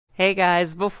Hey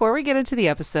guys, before we get into the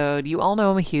episode, you all know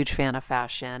I'm a huge fan of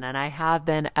fashion, and I have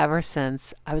been ever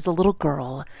since I was a little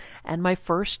girl. And my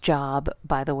first job,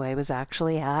 by the way, was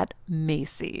actually at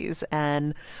Macy's.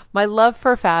 And my love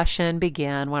for fashion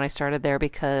began when I started there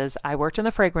because I worked in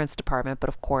the fragrance department, but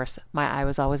of course, my eye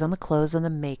was always on the clothes and the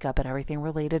makeup and everything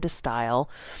related to style.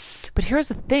 But here's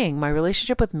the thing, my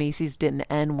relationship with Macy's didn't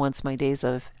end once my days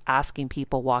of asking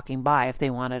people walking by if they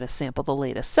wanted to sample the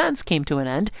latest scents came to an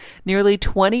end. Nearly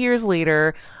 20 years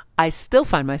later, I still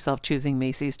find myself choosing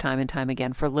Macy's time and time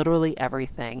again for literally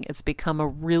everything. It's become a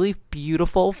really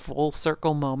beautiful full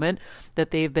circle moment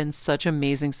that they've been such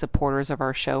amazing supporters of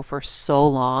our show for so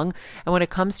long. And when it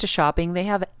comes to shopping, they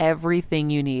have everything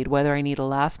you need, whether I need a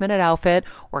last minute outfit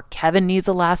or Kevin needs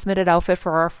a last minute outfit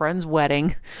for our friend's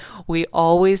wedding. We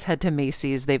always head to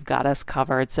Macy's. They've got us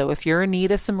covered. So if you're in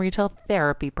need of some retail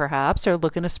therapy, perhaps, or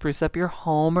looking to spruce up your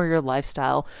home or your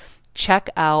lifestyle, check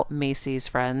out Macy's,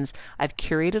 friends. I've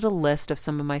curated a list of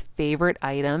some of my favorite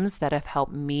items that have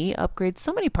helped me upgrade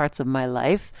so many parts of my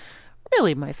life.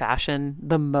 Really, my fashion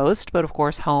the most, but of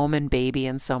course, home and baby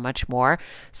and so much more.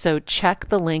 So check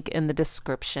the link in the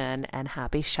description and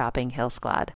happy shopping, Hill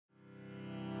Squad.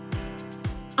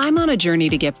 I'm on a journey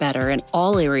to get better in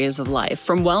all areas of life,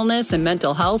 from wellness and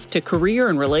mental health to career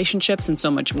and relationships and so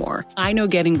much more. I know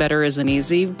getting better isn't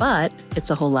easy, but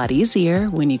it's a whole lot easier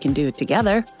when you can do it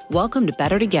together. Welcome to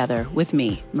Better Together with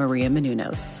me, Maria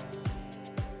Menounos.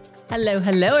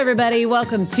 Hello, everybody.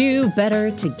 Welcome to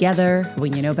Better Together.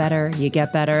 When you know better, you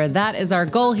get better. That is our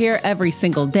goal here every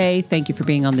single day. Thank you for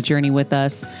being on the journey with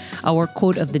us. Our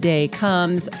quote of the day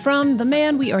comes from the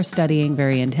man we are studying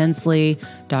very intensely,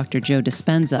 Dr. Joe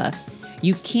Dispenza.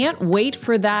 You can't wait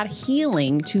for that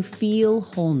healing to feel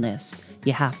wholeness.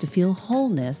 You have to feel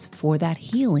wholeness for that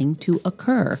healing to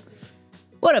occur.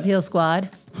 What up, Heal Squad?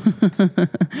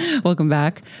 Welcome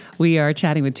back. We are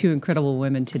chatting with two incredible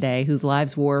women today whose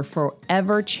lives were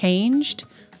forever changed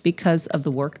because of the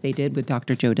work they did with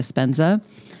Dr. Joe Dispenza.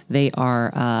 They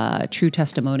are true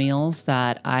testimonials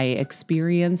that I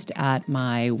experienced at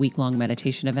my week-long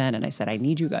meditation event. And I said, I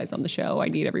need you guys on the show. I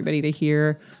need everybody to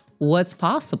hear what's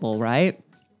possible, right?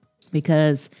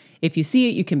 Because if you see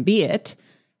it, you can be it.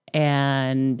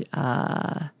 And,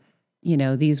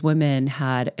 these women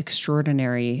had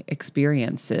extraordinary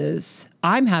experiences.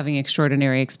 I'm having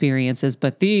extraordinary experiences,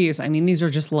 but these are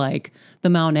just like the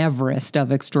Mount Everest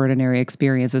of extraordinary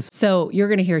experiences. So you're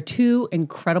going to hear two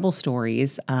incredible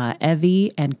stories,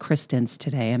 Evie and Kristen's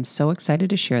today. I'm so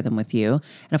excited to share them with you.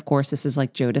 And of course, this is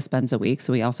like Joe Dispenza week.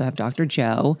 So we also have Dr.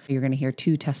 Joe. You're going to hear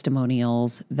two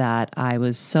testimonials that I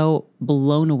was so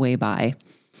blown away by.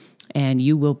 And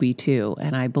you will be too.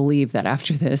 And I believe that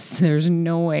after this, there's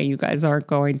no way you guys aren't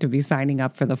going to be signing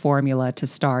up for the formula to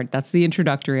start. That's the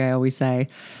introductory, I always say.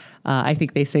 I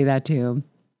think they say that too,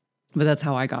 but that's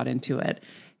how I got into it.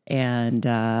 And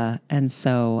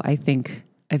so I think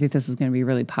this is going to be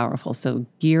really powerful. So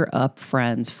gear up,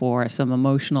 friends, for some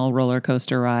emotional roller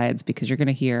coaster rides, because you're going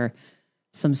to hear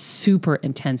some super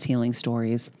intense healing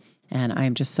stories. And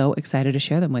I'm just so excited to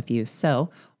share them with you. So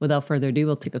without further ado,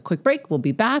 we'll take a quick break. We'll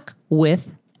be back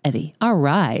with Evie. All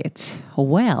right.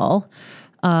 Well,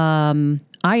 I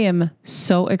am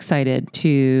so excited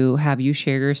to have you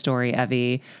share your story,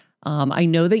 Evie. I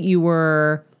know that you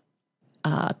were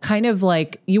kind of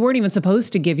like, you weren't even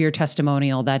supposed to give your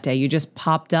testimonial that day. You just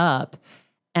popped up.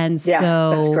 And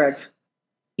that's correct.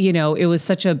 It was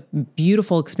such a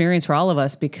beautiful experience for all of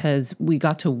us because we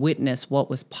got to witness what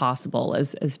was possible.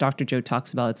 As Dr. Joe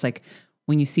talks about, it's like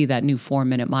when you see that new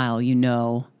 4-minute mile, you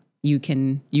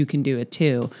can do it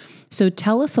too. So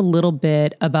tell us a little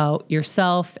bit about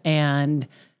yourself and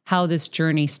how this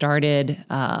journey started,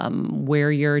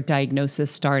 where your diagnosis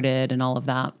started and all of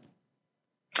that.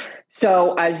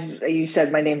 So as you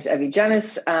said, my name's Evie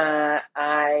Jenis.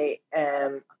 I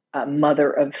am a mother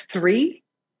of 3.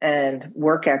 And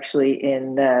work actually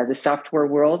in the software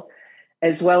world,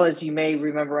 as well as you may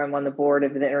remember, I'm on the board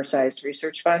of the Inner-Size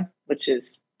Research Fund, which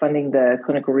is funding the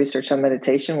clinical research on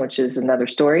meditation, which is another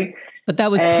story. But that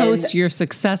was post your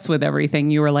success with everything.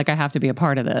 You were like, I have to be a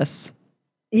part of this.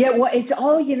 Yeah, well, it's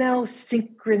all,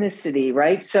 synchronicity,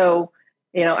 right? So,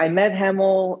 I met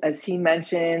Hemel, as he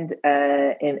mentioned,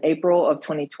 in April of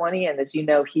 2020. And as you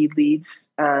know, he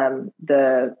leads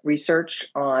the research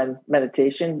on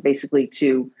meditation, basically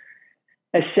to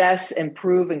assess,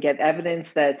 improve, and get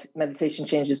evidence that meditation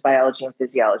changes biology and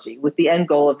physiology, with the end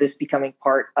goal of this becoming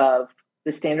part of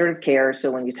the standard of care.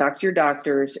 So when you talk to your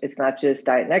doctors, it's not just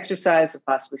diet and exercise and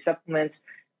possibly supplements,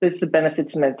 It's the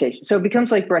benefits of meditation. So it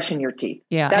becomes like brushing your teeth.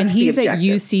 Yeah. That's And he's the at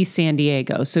objective. UC San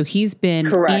Diego. So he's been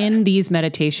Correct. in these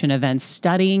meditation events,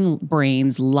 studying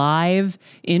brains live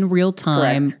in real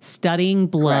time, Correct. studying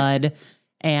blood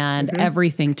and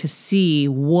everything to see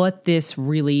what this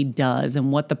really does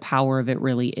and what the power of it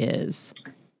really is.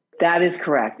 That is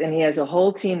correct. And he has a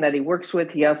whole team that he works with.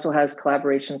 He also has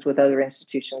collaborations with other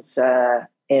institutions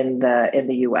in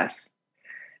the US.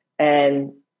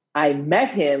 And I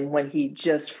met him when he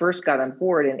just first got on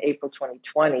board in April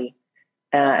 2020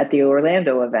 at the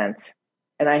Orlando event.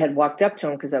 And I had walked up to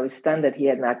him because I was stunned that he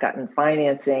had not gotten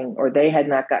financing, or they had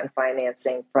not gotten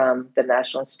financing from the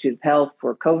National Institute of Health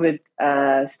for COVID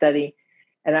study.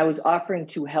 And I was offering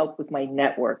to help with my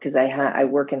network because I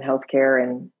work in healthcare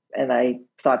and I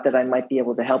thought that I might be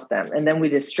able to help them. And then we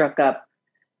just struck up,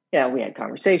 we had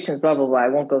conversations, blah, blah, blah. I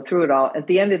won't go through it all. At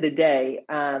the end of the day,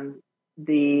 a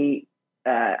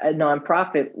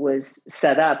nonprofit was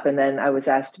set up, and then I was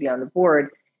asked to be on the board.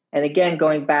 And again,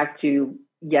 going back to,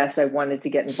 yes, I wanted to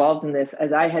get involved in this,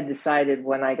 as I had decided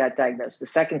when I got diagnosed the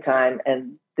second time,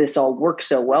 and this all worked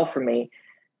so well for me,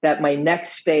 that my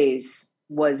next phase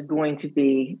was going to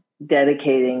be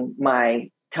dedicating my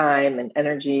time and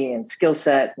energy and skill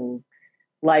set and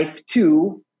life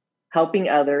to helping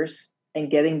others and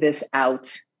getting this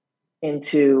out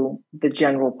into the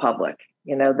general public,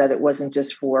 that it wasn't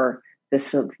just for the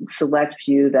select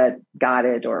few that got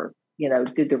it or,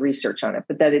 did the research on it,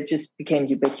 but that it just became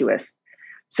ubiquitous.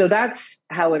 So that's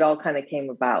how it all kind of came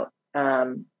about.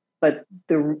 But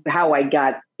how I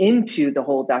got into the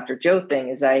whole Dr. Joe thing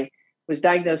is I was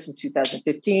diagnosed in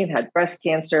 2015, had breast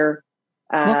cancer.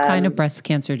 What kind of breast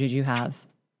cancer did you have?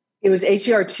 It was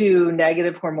HER2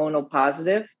 negative, hormonal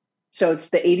positive. So it's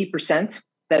the 80%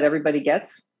 that everybody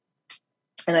gets.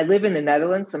 And I live in the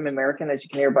Netherlands. I'm American, as you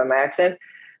can hear by my accent.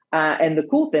 And the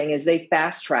cool thing is they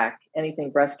fast track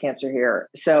anything breast cancer here.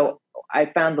 So I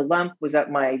found the lump, was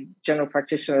at my general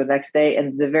practitioner the next day.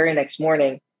 And the very next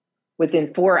morning,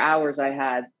 within 4 hours, I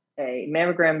had a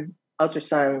mammogram,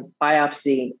 ultrasound,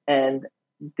 biopsy, and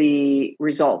the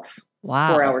results.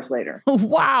 Wow. 4 hours later.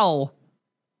 Wow.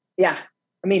 Yeah.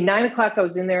 9 o'clock, I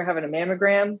was in there having a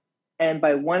mammogram. And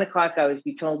by 1 o'clock, I was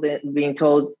being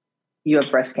told you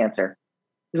have breast cancer.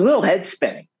 There's a little head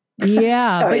spinning.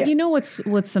 Yeah. But you know,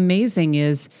 what's amazing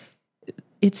is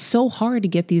it's so hard to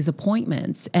get these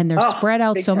appointments, and they're spread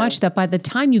out so much that by the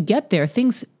time you get there,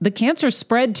 the cancer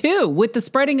spread too with the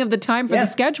spreading of the time for the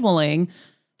scheduling.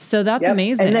 So that's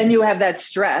amazing. And then you have that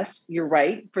stress, you're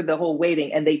right, for the whole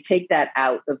waiting, and they take that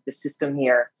out of the system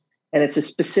here. And it's a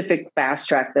specific fast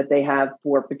track that they have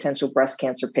for potential breast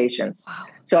cancer patients. Wow.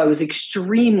 So I was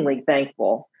extremely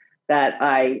thankful that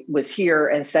I was here.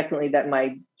 And secondly, that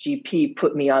my GP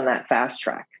put me on that fast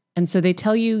track. And so they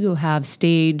tell you have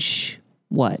stage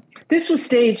what? This was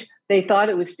they thought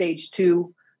it was stage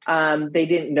 2. They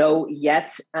didn't know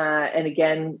yet. And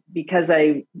again, because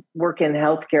I work in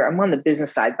healthcare, I'm on the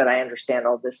business side, but I understand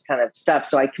all this kind of stuff.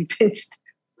 So I convinced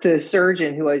the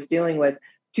surgeon who I was dealing with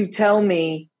to tell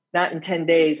me, not in 10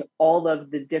 days, all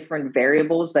of the different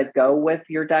variables that go with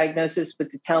your diagnosis, but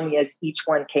to tell me as each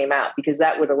one came out, because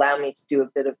that would allow me to do a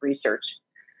bit of research.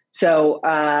 So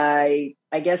I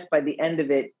guess by the end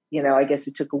of it, I guess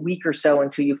it took a week or so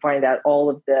until you find out all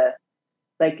of the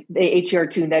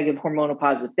HER2 negative, hormonal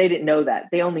positive. They didn't know that.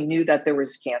 They only knew that there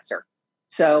was cancer.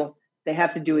 So they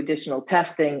have to do additional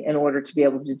testing in order to be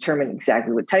able to determine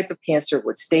exactly what type of cancer,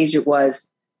 what stage it was.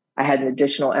 I had an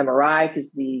additional MRI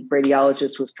because the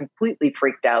radiologist was completely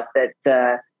freaked out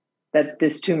that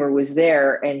this tumor was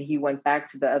there. And he went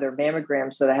back to the other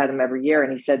mammograms that I had him every year.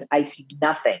 And he said, I see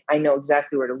nothing. I know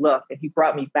exactly where to look. And he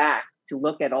brought me back to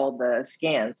look at all the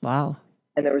scans. Wow.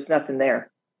 And there was nothing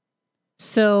there.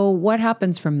 So what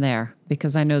happens from there?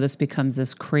 Because I know this becomes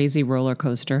this crazy roller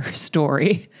coaster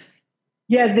story.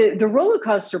 Yeah, the roller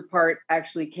coaster part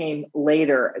actually came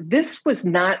later. This was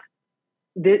not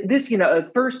this,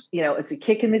 at first, it's a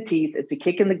kick in the teeth. It's a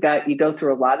kick in the gut. You go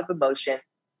through a lot of emotion.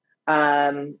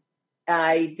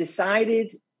 I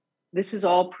decided, this is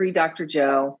all pre-Dr.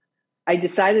 Joe. I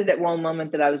decided at one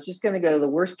moment that I was just going to go to the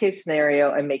worst case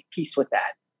scenario and make peace with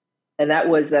that. And that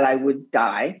was that I would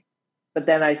die. But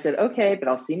then I said, okay, but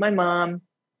I'll see my mom.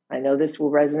 I know this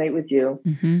will resonate with you.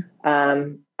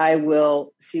 Mm-hmm. I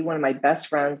will see one of my best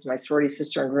friends, my sorority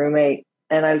sister and roommate.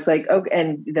 And I was like, okay,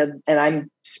 and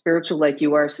I'm spiritual like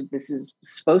you are. So this is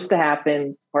supposed to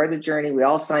happen. It's part of the journey. We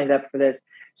all signed up for this.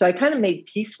 So I kind of made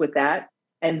peace with that.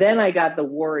 And then I got the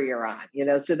warrior on,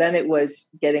 so then it was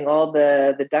getting all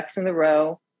the ducks in the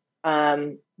row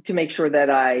to make sure that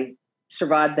I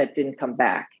survived, that didn't come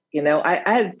back. I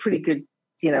had a pretty good,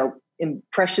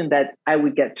 impression that I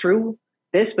would get through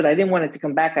this, but I didn't want it to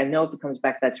come back. I know if it comes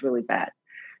back, that's really bad.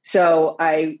 So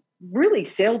I really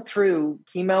sailed through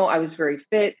chemo. I was very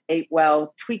fit, ate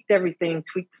well, tweaked everything,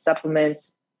 tweaked the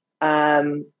supplements.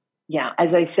 Yeah,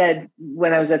 as I said,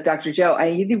 when I was at Dr. Joe,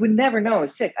 you would never know I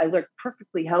was sick. I looked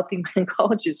perfectly healthy. My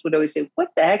oncologist would always say, "What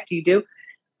the heck do you do?"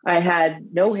 I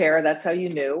had no hair. That's how you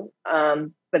knew.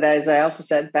 But as I also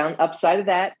said, found upside of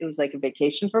that, it was like a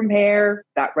vacation from hair,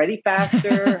 got ready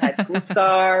faster, had cool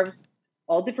scarves,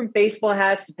 all different baseball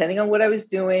hats, depending on what I was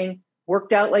doing,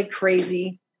 worked out like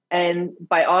crazy. And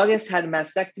by August, had a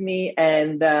mastectomy,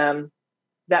 and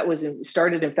that was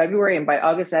started in February. And by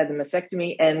August, I had the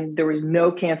mastectomy, and there was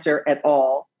no cancer at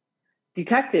all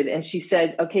detected. And she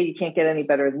said, "Okay, you can't get any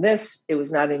better than this. It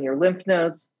was not in your lymph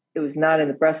nodes. It was not in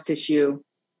the breast tissue.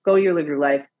 Go live your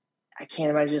life. I can't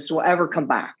imagine this will ever come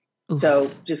back. Oof.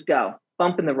 So just go,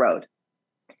 bump in the road."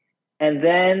 And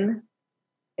then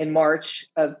in March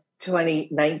of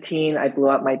 2019, I blew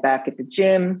out my back at the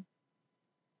gym,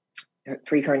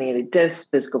 3 herniated discs,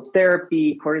 physical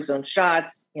therapy, cortisone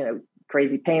shots,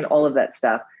 crazy pain, all of that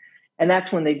stuff. And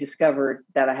that's when they discovered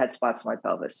that I had spots on my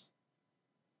pelvis.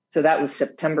 So that was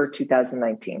September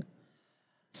 2019.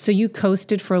 So you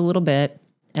coasted for a little bit,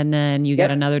 and then you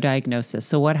get another diagnosis.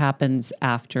 So what happens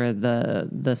after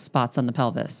the spots on the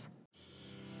pelvis?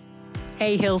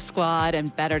 Hey, Heal Squad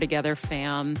and Better Together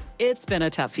fam. It's been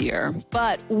a tough year,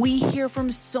 but we hear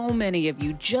from so many of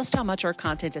you just how much our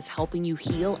content is helping you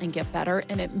heal and get better,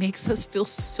 and it makes us feel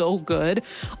so good.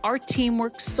 Our team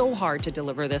works so hard to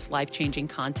deliver this life-changing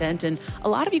content, and a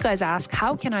lot of you guys ask,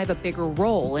 how can I have a bigger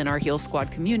role in our Heal Squad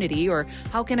community, or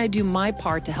how can I do my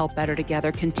part to help Better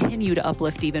Together continue to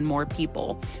uplift even more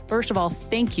people? First of all,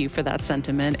 thank you for that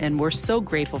sentiment, and we're so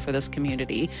grateful for this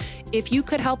community. If you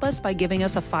could help us by giving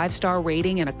us a 5-star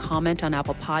rating and a comment on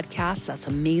Apple Podcasts, that's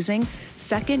amazing.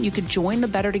 Second, you could join the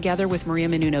Better Together with Maria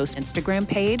Menounos Instagram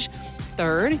page.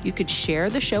 Third, you could share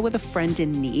the show with a friend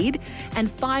in need. And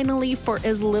finally, for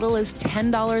as little as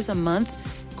 $10 a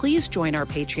month, please join our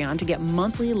Patreon to get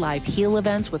monthly live heal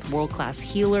events with world-class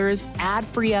healers,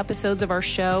 ad-free episodes of our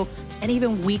show, and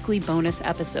even weekly bonus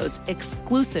episodes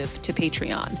exclusive to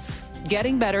Patreon.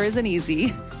 Getting better isn't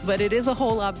easy, but it is a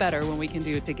whole lot better when we can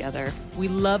do it together. We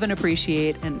love and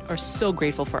appreciate and are so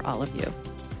grateful for all of you.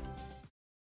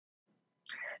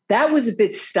 That was a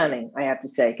bit stunning, I have to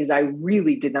say, because I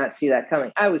really did not see that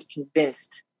coming. I was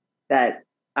convinced that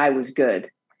I was good.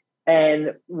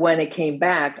 And when it came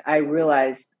back, I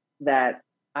realized that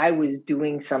I was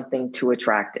doing something to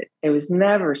attract it. It was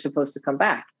never supposed to come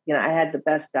back. I had the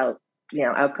best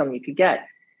outcome you could get.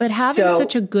 But having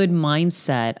such a good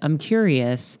mindset, I'm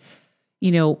curious,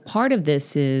 part of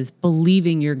this is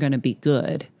believing you're going to be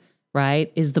good,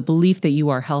 right? Is the belief that you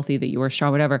are healthy, that you are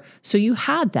strong, whatever. So you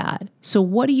had that. So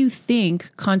what do you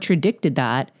think contradicted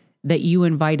that you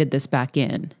invited this back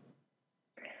in?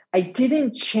 I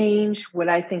didn't change what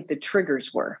I think the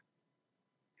triggers were.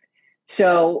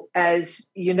 So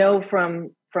as you know from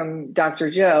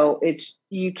Dr. Joe,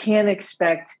 you can't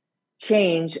expect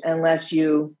change unless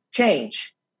you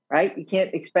change. Right? You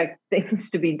can't expect things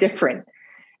to be different.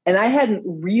 And I hadn't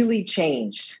really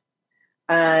changed.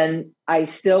 And I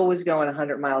still was going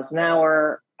 100 miles an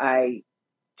hour.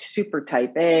 Super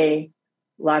type A,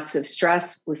 lots of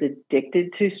stress, was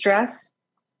addicted to stress.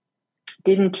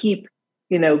 Didn't keep,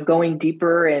 going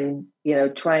deeper and,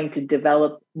 trying to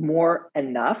develop more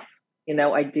enough.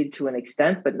 I did to an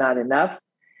extent, but not enough.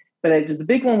 But the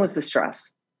big one was the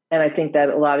stress. And I think that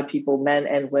a lot of people, men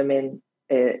and women,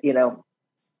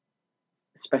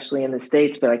 especially in the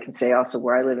States, but I can say also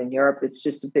where I live in Europe, it's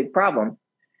just a big problem.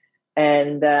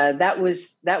 And that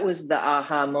was the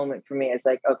aha moment for me. It's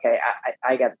like, okay,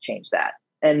 I got to change that.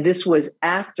 And this was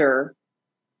after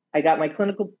I got my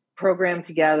clinical program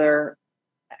together.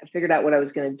 I figured out what I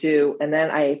was going to do. And then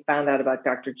I found out about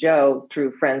Dr. Joe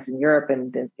through friends in Europe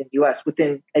and in the US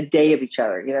within a day of each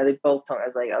other. They both told me, I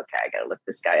was like, okay, I got to look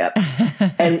this guy up.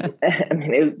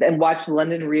 And watched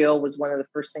London Real was one of the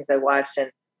first things I watched. And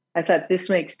I thought, this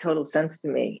makes total sense to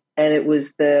me. And it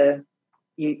was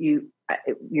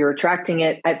you're attracting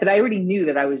it. But I already knew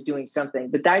that I was doing something,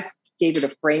 but that gave it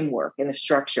a framework and a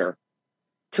structure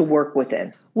to work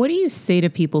within. What do you say to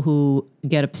people who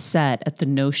get upset at the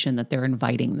notion that they're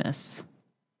inviting this?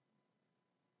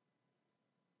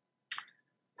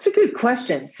 It's a good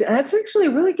question. That's actually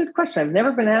a really good question. I've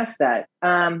never been asked that.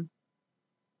 I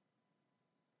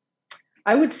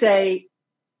would say,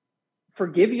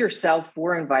 forgive yourself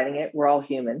for inviting it. We're all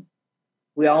human.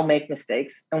 We all make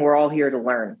mistakes, and we're all here to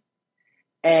learn.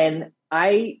 And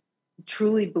I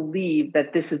truly believe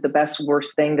that this is the best,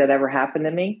 worst thing that ever happened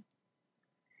to me.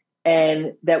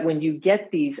 And that when you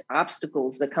get these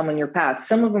obstacles that come on your path,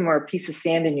 some of them are a piece of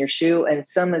sand in your shoe and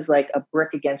some is like a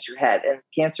brick against your head. And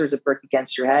cancer is a brick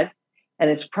against your head.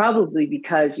 And it's probably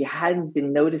because you hadn't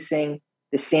been noticing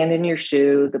the sand in your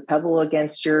shoe, the pebble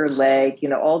against your leg,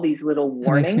 all these little warnings.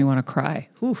 That makes me want to cry.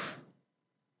 Oof.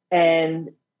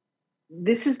 And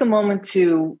this is the moment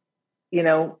to,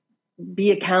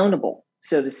 be accountable,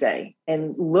 so to say,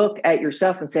 and look at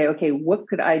yourself and say, okay, what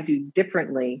could I do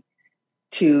differently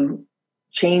to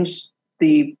change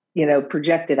the,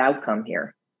 projected outcome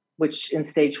here, which in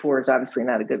stage 4 is obviously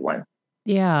not a good one.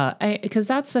 Yeah. Because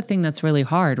that's the thing that's really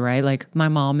hard, right? Like my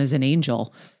mom is an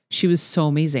angel. She was so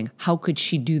amazing. How could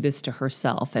she do this to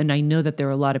herself? And I know that there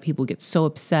are a lot of people who get so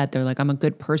upset. They're like, I'm a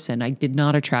good person. I did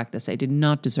not attract this. I did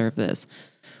not deserve this.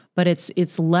 But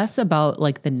it's less about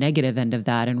like the negative end of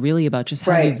that and really about just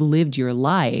how you've lived your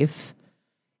life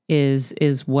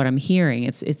is what I'm hearing.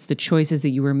 It's the choices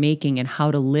that you were making and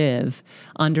how to live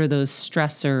under those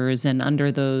stressors and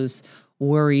under those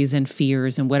worries and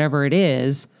fears and whatever it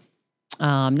is.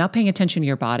 Not paying attention to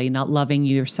your body, not loving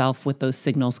yourself with those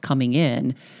signals coming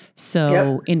in.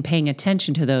 So in paying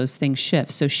attention to those, things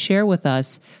shift. So share with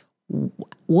us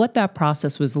what that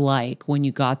process was like when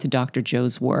you got to Dr.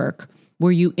 Joe's work.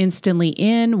 Were you instantly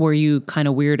in? Were you kind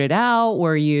of weirded out?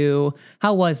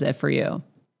 How was it for you?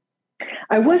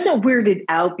 I wasn't weirded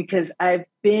out because I've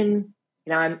been,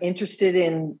 I'm interested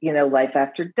in, life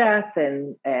after death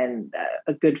and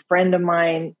a good friend of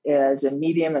mine is a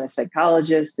medium and a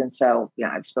psychologist. And so,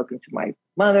 I've spoken to my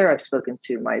mother, I've spoken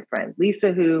to my friend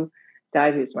Lisa, who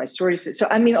died, who's my story. So,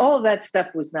 all of that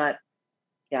stuff was not,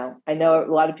 I know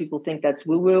a lot of people think that's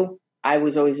woo-woo. I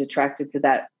was always attracted to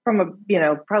that from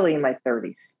probably in my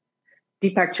 30s.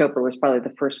 Deepak Chopra was probably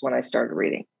the first one I started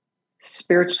reading.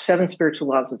 7 Spiritual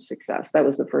Laws of Success. That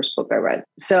was the first book I read.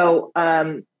 So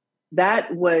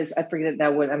that was, I forget it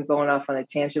now when I'm going off on a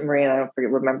tangent, Marie, and I don't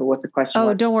remember what the question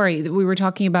was. Oh, don't worry. We were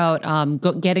talking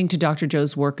about getting to Dr.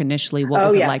 Joe's work initially. What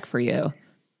was it like for you?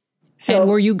 So and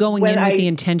were you going in with the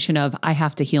intention of, I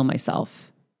have to heal myself?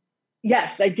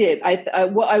 Yes, I did.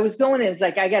 I was going in, it's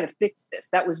like, I got to fix this.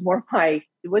 That was more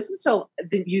it wasn't so, I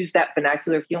didn't use that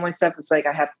vernacular, heal myself. It's like,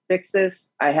 I have to fix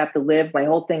this. I have to live. My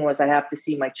whole thing was, I have to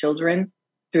see my children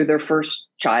through their first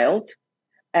child.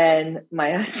 And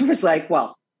my husband was like,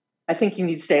 well, I think you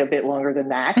need to stay a bit longer than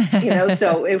that,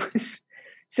 so it was,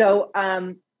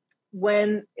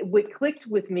 when what clicked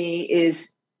with me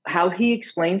is how he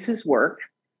explains his work.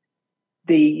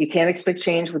 You can't expect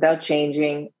change without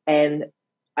changing. And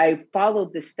I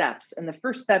followed the steps. And the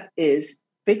first step is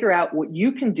figure out what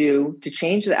you can do to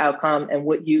change the outcome and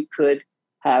what you could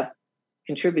have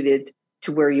contributed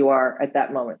to where you are at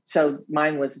that moment. So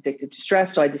mine was addicted to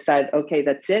stress. So I decided, okay,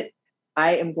 that's it.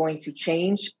 I am going to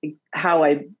change how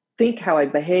I think, how I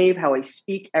behave, how I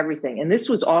speak, everything. And this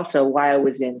was also why I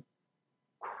was in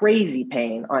crazy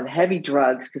pain on heavy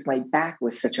drugs because my back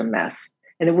was such a mess.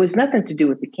 And it was nothing to do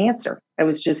with the cancer. That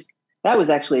was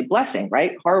actually a blessing,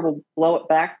 right? Horrible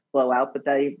back blowout, but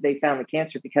they found the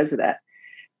cancer because of that.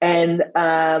 And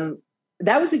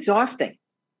that was exhausting.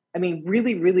 I mean,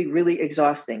 really, really, really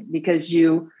exhausting because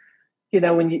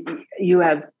when you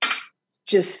have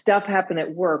just stuff happen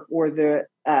at work or the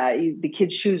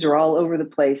kids' shoes are all over the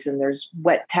place and there's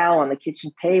wet towel on the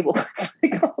kitchen table,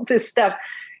 like all this stuff,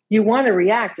 you want to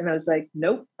react. And I was like,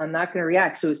 nope, I'm not going to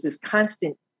react. So it's this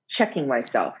constant checking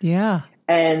myself. Yeah.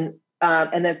 And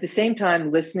at the same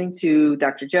time, listening to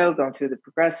Dr. Joe, going through the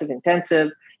progressive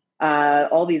intensive,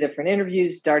 all the different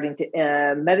interviews, starting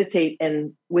to meditate.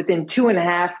 And within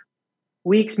 2.5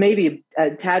 weeks, maybe a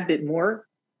tad bit more,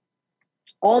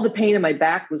 all the pain in my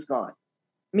back was gone.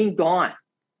 I mean, gone.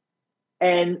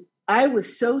 And I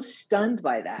was so stunned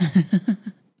by that.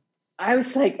 I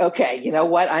was like, okay, you know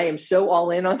what? I am so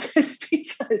all in on this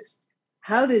because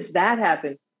how does that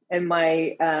happen? And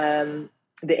my, the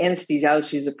anesthesiologist,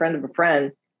 she's a friend of a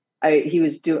friend. I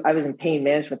was in pain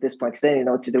management at this point because they didn't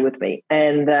know what to do with me.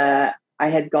 And I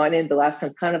had gone in the last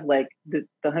time, kind of like the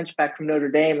hunchback from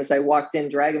Notre Dame, as I walked in,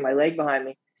 dragging my leg behind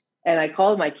me. And I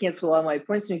called him, I canceled all my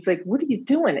appointments. And he's like, what are you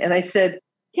doing? And I said,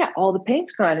 yeah, all the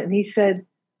pain's gone. And he said,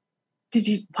 did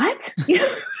you, what? He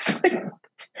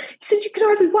said, you could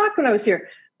hardly walk when I was here.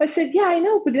 I said, yeah, I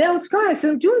know, but now it's gone. I said,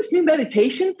 I'm doing this new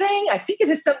meditation thing. I think it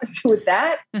has something to do with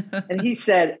that. And he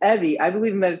said, Evie, I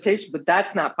believe in meditation, but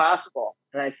that's not possible.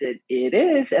 And I said, it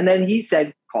is. And then he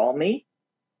said, call me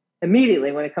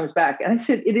immediately when it comes back. And I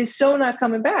said, it is so not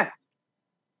coming back.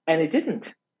 And it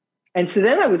didn't. And so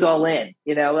then I was all in,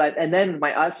 and then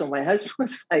my husband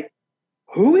was like,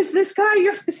 who is this guy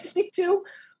you're listening to?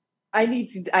 I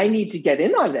need to get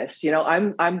in on this.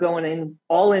 I'm going in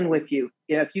all in with you,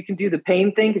 if you can do the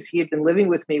pain thing, because he had been living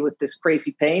with me with this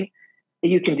crazy pain,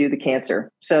 you can do the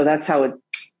cancer. So that's how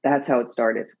it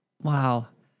started. Wow.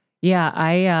 Yeah,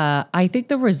 I think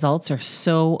the results are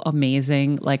so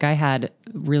amazing. Like I had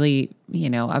really,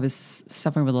 I was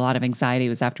suffering with a lot of anxiety. It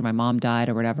was after my mom died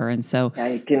or whatever. And so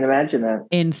I can imagine that.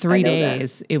 in 3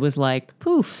 days, it was like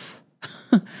poof.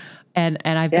 and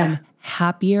I've been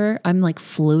happier. I'm like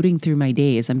floating through my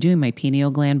days. I'm doing my pineal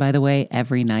gland, by the way,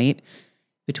 every night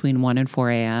between 1 and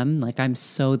 4 a.m. Like I'm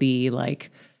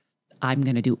I'm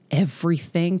going to do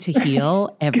everything to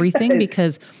heal everything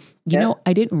because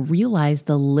I didn't realize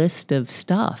the list of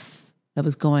stuff that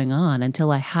was going on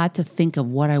until I had to think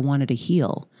of what I wanted to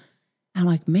heal. And I'm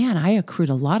like, man, I accrued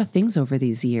a lot of things over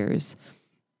these years.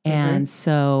 And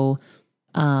so,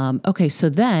 okay, so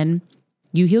then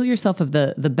you heal yourself of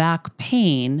the back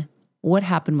pain. What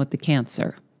happened with the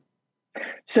cancer?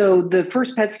 So the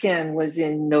first PET scan was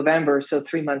in November, so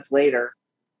 3 months later.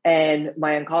 And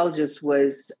my oncologist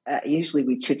was, usually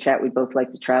we chit chat, we both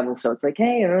like to travel. So it's like,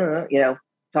 hey,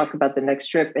 talk about the next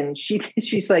trip. And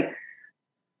she's like,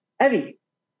 Evie,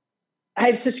 I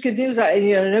have such good news.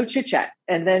 No chit chat.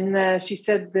 And then she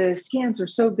said, the scans are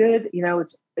so good.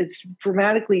 It's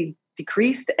dramatically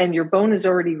decreased and your bone is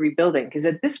already rebuilding. Because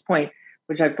at this point,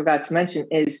 which I forgot to mention,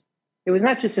 is it was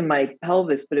not just in my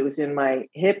pelvis, but it was in my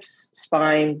hips,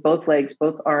 spine, both legs,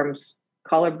 both arms,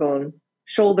 collarbone,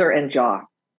 shoulder, and jaw.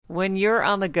 When you're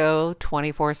on the go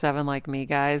 24/7 like me,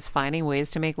 guys, finding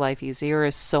ways to make life easier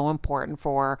is so important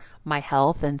for my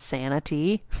health and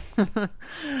sanity.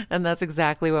 And that's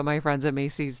exactly what my friends at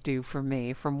Macy's do for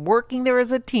me. From working there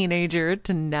as a teenager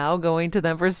to now going to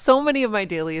them for so many of my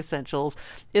daily essentials,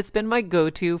 it's been my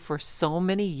go-to for so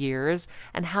many years.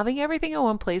 And having everything in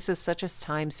one place is such a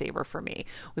time saver for me.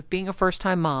 With being a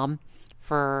first-time mom,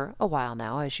 for a while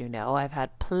now, as you know, I've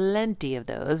had plenty of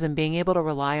those, and being able to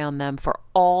rely on them for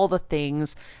all the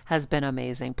things has been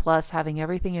amazing. Plus, having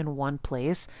everything in one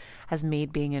place has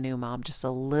made being a new mom just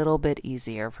a little bit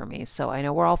easier for me. So I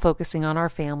know we're all focusing on our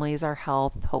families, our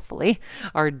health, hopefully,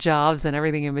 our jobs and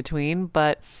everything in between,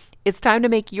 but it's time to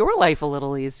make your life a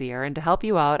little easier. And to help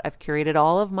you out, I've curated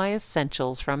all of my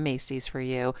essentials from Macy's for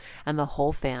you and the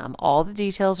whole fam. All the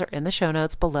details are in the show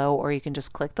notes below, or you can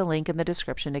just click the link in the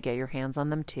description to get your hands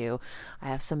on them too. I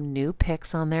have some new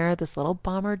picks on there. This little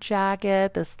bomber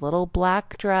jacket, this little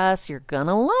black dress. You're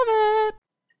gonna love it.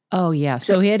 Oh, yeah.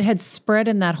 So it had spread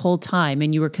in that whole time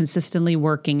and you were consistently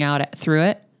working out through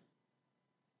it?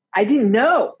 I didn't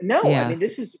know. No, Yeah. I mean,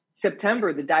 this is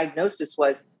September. The diagnosis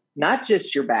was not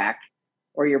just your back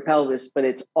or your pelvis, but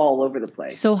it's all over the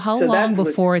place. So how long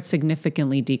before it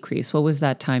significantly decreased? What was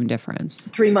that time difference?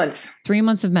 3 months. 3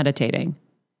 months of meditating.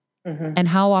 And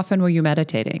how often were you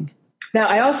meditating? Now,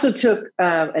 I also took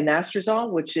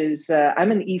anastrozole, which is,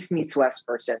 I'm an East meets West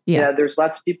person. Yeah. There's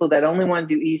lots of people that only want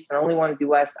to do East and only want to do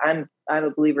West. I'm a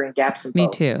believer in gaps in both. Me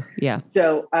too. Yeah.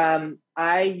 So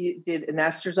I did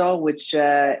anastrozole, which,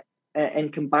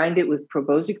 and combined it with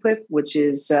Probosiclip, which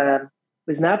is,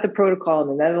 was not the protocol in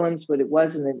the Netherlands, but it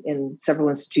was in several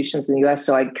institutions in the US.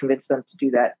 So I convinced them to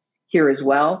do that here as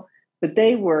well. But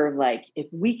they were like, if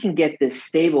we can get this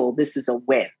stable, this is a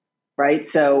win, right?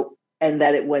 So, and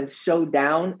that it went so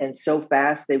down and so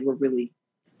fast, they were really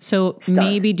stunned.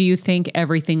 Maybe do you think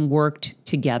everything worked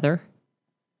together?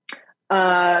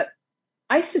 I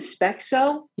suspect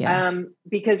so. Yeah.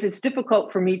 Because it's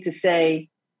difficult for me to say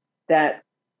that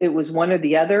it was one or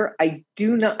the other. I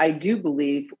do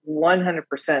believe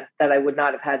 100% that I would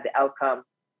not have had the outcome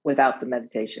without the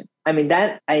meditation. I mean,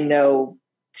 that I know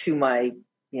to my,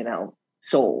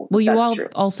 soul. Well, you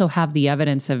also have the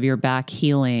evidence of your back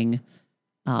healing.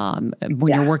 When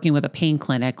you're working with a pain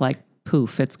clinic, like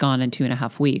poof, it's gone in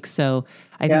 2.5 weeks. So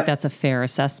I think that's a fair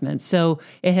assessment. So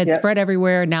it had spread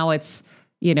everywhere. Now it's,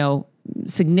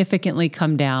 significantly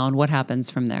come down. What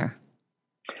happens from there?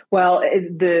 Well,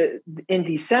 in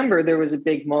December, there was a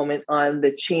big moment on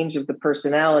the change of the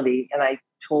personality. And I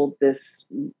told this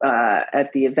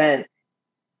at the event,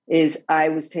 is I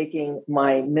was taking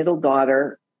my middle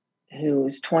daughter, who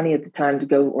was 20 at the time, to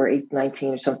go, or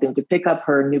 19 or something, to pick up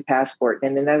her new passport.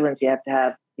 And in the Netherlands, you have to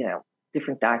have,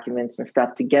 different documents and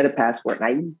stuff to get a passport. And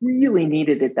I really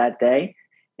needed it that day.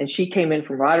 And she came in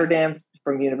from Rotterdam,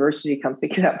 from university, come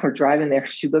pick it up. We're driving there.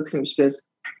 She looks at me, she goes,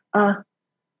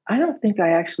 I don't think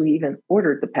I actually even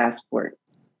ordered the passport.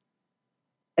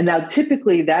 And now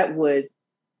typically that would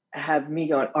have me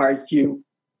going, are you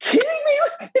kidding me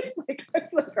with this? Like,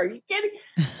 are you kidding?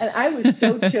 And I was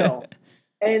so chill.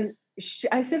 And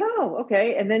I said, oh,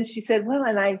 okay. And then she said, well,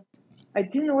 and I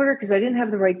didn't order because I didn't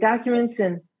have the right documents.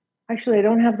 And actually, I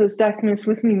don't have those documents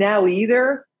with me now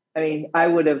either. I mean, I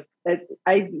would have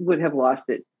I would have lost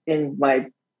it in my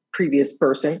previous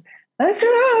person. And I said,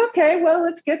 oh, okay, well,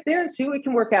 let's get there and see what we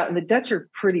can work out. And the Dutch are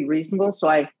pretty reasonable. So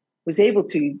I was able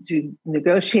to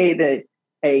negotiate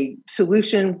a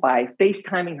solution by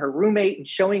FaceTiming her roommate and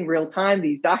showing real time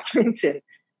these documents. And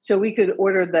so we could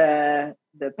order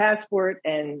the passport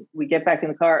and we get back in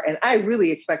the car. And I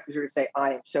really expected her to say,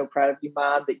 I am so proud of you,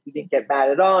 Mom, that you didn't get mad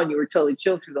at all. And you were totally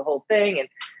chill through the whole thing. And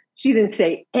she didn't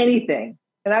say anything.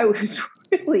 And I was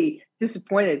really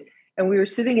disappointed. And we were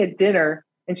sitting at dinner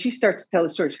and she starts to tell the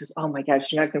story. She goes, oh my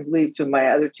gosh, you're not going to believe, to my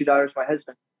other two daughters, my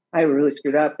husband, I really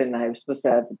screwed up and I was supposed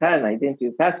to have the pad and I didn't do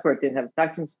a passport, didn't have the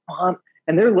documents. Mom.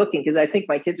 And they're looking because I think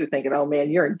my kids are thinking, oh man,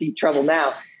 you're in deep trouble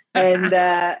now. And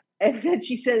then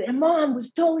she said, and Mom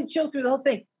was totally chill through the whole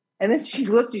thing. And then she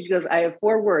looked and she goes, I have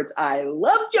 4 words. I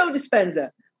love Joe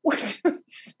Dispenza.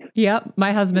 Yep.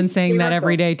 My husband's saying that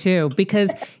every day too,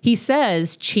 because he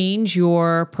says, change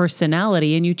your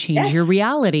personality and you change your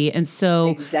reality. And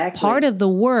so part of the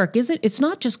work it's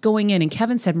not just going in, and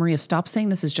Kevin said, Maria, stop saying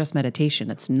this is just meditation.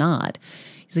 It's not.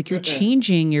 He's like, you're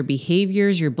changing your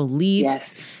behaviors, your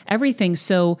beliefs, everything.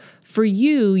 So for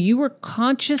you, you were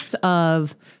conscious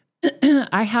of,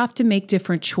 I have to make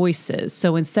different choices.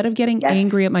 So instead of getting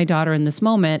angry at my daughter in this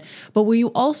moment, but were you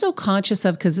also conscious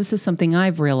of, because this is something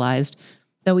I've realized,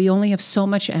 that we only have so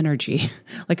much energy.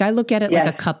 Like I look at it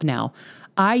like a cup now.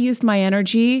 I used my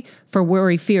energy for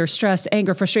worry, fear, stress,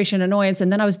 anger, frustration, annoyance,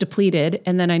 and then I was depleted,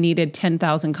 and then I needed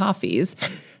 10,000 coffees.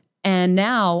 And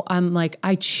now I'm like,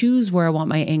 I choose where I want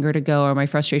my anger to go or my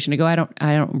frustration to go. I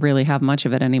don't really have much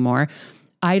of it anymore.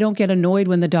 I don't get annoyed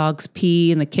when the dogs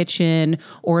pee in the kitchen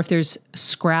or if there's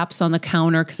scraps on the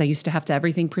counter because I used to have to have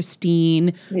everything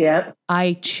pristine. Yeah.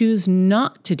 I choose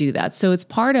not to do that. So it's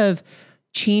part of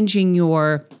changing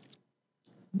your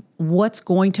what's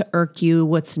going to irk you,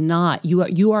 what's not.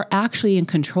 You are actually in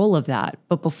control of that.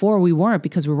 But before we weren't,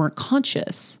 because we weren't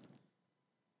conscious.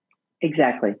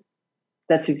 Exactly.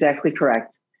 That's exactly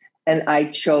correct. And I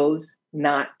chose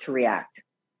not to react.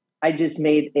 I just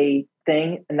made a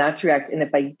thing not to react. And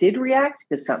if I did react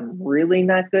because something really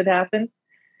not good happened,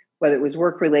 whether it was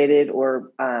work related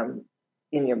or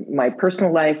in my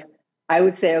personal life, I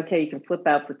would say, okay, you can flip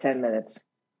out for 10 minutes.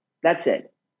 That's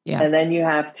it. Yeah. And then you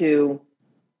have to,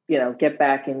 get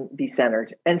back and be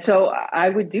centered. And so I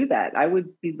would do that. I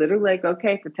would be literally like,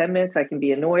 okay, for 10 minutes, I can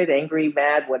be annoyed, angry,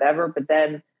 mad, whatever. But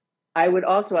then I would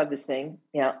also have this thing,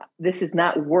 this is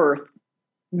not worth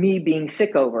me being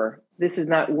sick over. This is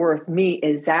not worth me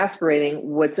exasperating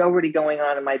what's already going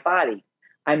on in my body.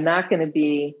 I'm not going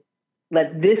to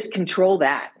let this control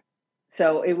that.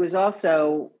 So it was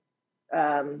also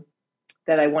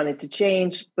that I wanted to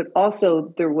change, but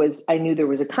also I knew there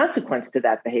was a consequence to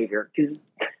that behavior because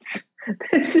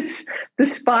this is the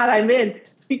spot I'm in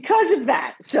because of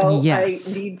that. So I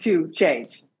need to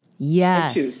change.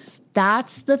 Yes.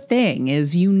 That's the thing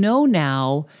is,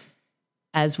 now,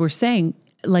 as we're saying,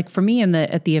 like for me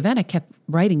at the event, I kept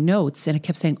writing notes and I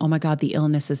kept saying, oh my God, the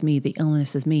illness is me. The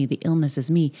illness is me. The illness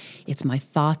is me. It's my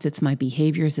thoughts. It's my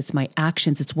behaviors. It's my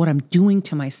actions. It's what I'm doing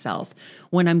to myself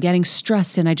when I'm getting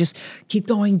stressed and I just keep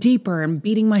going deeper and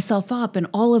beating myself up and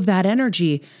all of that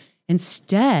energy.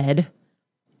 Instead,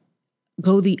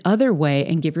 go the other way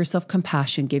and give yourself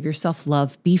compassion, give yourself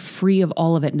love, be free of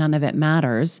all of it. None of it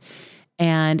matters.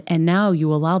 And now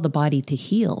you allow the body to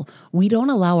heal. We don't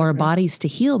allow our bodies to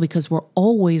heal because we're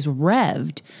always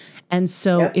revved. And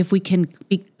so if we can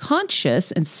be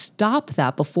conscious and stop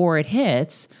that before it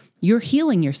hits, you're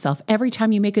healing yourself every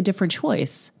time you make a different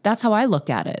choice. That's how I look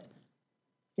at it.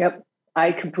 Yep.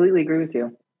 I completely agree with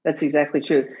you. That's exactly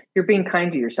true. You're being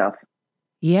kind to yourself.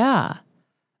 Yeah.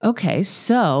 Okay.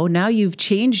 So now you've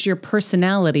changed your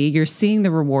personality. You're seeing the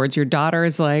rewards. Your daughter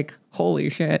is like, holy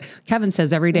shit. Kevin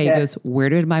says every day, he goes, where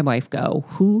did my wife go?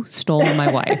 Who stole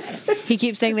my wife? He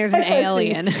keeps saying there's an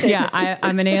alien. Yeah,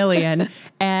 I'm an alien.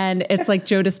 And it's like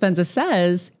Joe Dispenza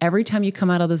says, every time you come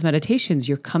out of those meditations,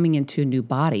 you're coming into a new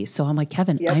body. So I'm like,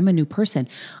 Kevin, I'm a new person.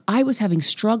 I was having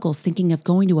struggles thinking of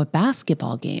going to a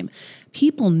basketball game.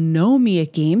 People know me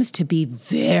at games to be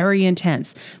very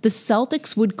intense. The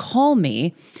Celtics would call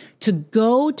me to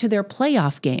go to their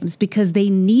playoff games because they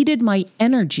needed my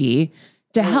energy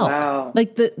to help. Wow.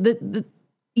 Like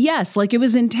yes, like it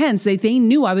was intense. They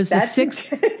knew I was the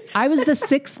sixth. I was the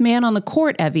sixth man on the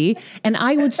court, Evie, and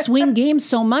I would swing games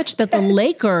so much that the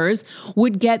Lakers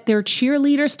would get their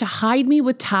cheerleaders to hide me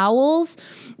with towels.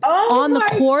 on the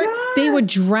court. Gosh. They would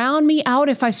drown me out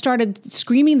if I started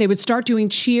screaming. They would start doing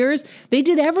cheers. They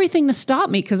did everything to stop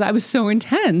me because I was so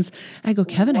intense. I go,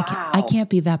 Kevin, I can't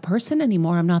be that person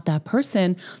anymore. I'm not that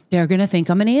person. They're going to think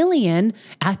I'm an alien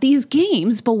at these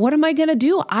games, but what am I going to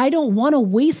do? I don't want to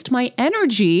waste my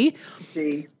energy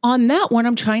on that when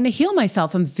I'm trying to heal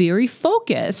myself. I'm very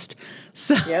focused.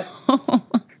 So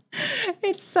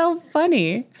it's so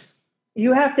funny.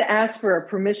 You have to ask for a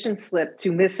permission slip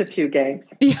to miss a few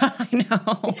games. Yeah, I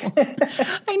know.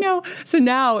 I know. So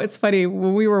now it's funny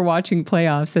when we were watching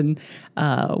playoffs and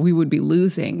we would be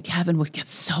losing, Kevin would get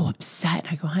so upset.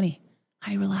 I go, honey,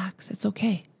 relax. It's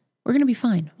okay. We're going to be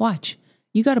fine. Watch.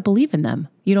 You got to believe in them.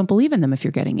 You don't believe in them if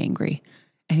you're getting angry.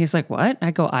 And he's like, what?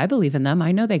 I go, I believe in them.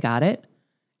 I know they got it.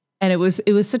 And it was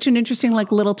such an interesting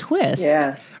like little twist.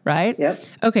 Yeah. Right? Yep.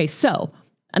 Okay. So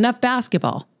enough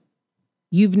basketball.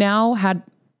 You've now had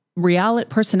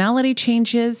personality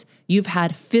changes. You've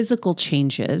had physical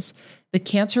changes. The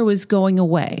cancer was going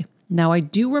away. Now, I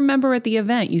do remember at the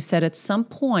event, you said at some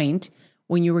point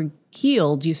when you were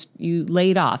healed, you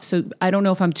laid off. So I don't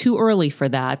know if I'm too early for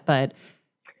that, but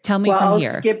tell me from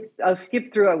here. I'll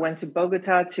skip through. I went to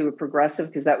Bogota to a progressive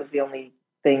because that was the only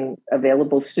thing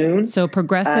available soon. So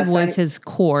progressive was his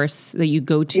course that you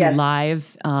go to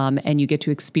live and you get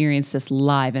to experience this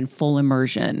live and full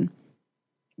immersion.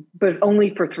 But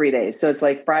only for 3 days. So it's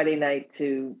like Friday night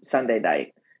to Sunday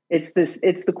night. It's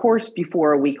the course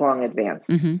before a week-long advance.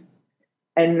 Mm-hmm.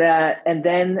 And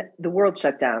then the world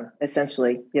shut down,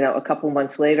 essentially. A couple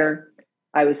months later,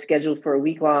 I was scheduled for a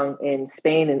week-long in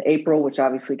Spain in April, which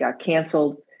obviously got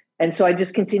canceled. And so I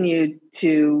just continued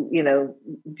to,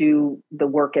 do the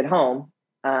work at home,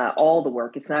 all the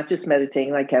work. It's not just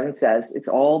meditating, like Kevin says. It's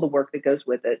all the work that goes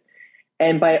with it.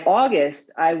 And by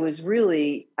August, I was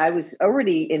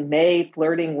already in May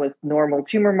flirting with normal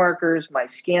tumor markers. My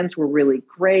scans were really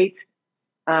great.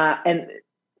 And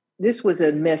this was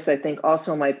a miss, I think,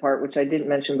 also on my part, which I didn't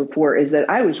mention before, is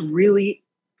that I was really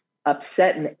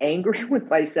upset and angry with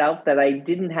myself that I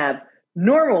didn't have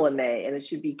normal in May and it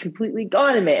should be completely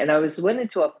gone in May. And I went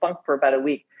into a funk for about a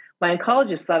week. My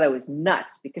oncologist thought I was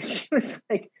nuts because she was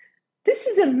like, this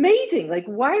is amazing. Like,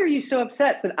 why are you so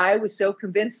upset? But I was so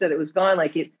convinced that it was gone,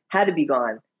 like it had to be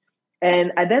gone.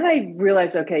 And then I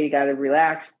realized, okay, you got to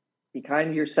relax, be kind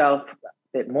to yourself a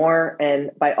bit more. And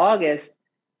by August,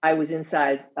 I was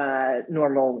inside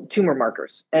normal tumor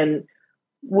markers. And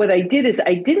what I did is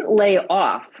I didn't lay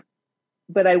off,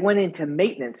 but I went into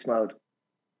maintenance mode.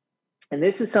 And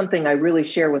this is something I really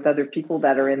share with other people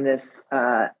that are in this,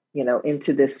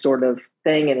 into this sort of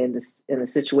thing and in a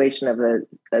situation of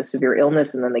a severe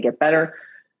illness, and then they get better.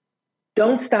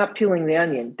 Don't stop peeling the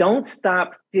onion. Don't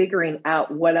stop figuring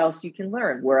out what else you can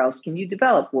learn. Where else can you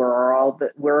develop? Where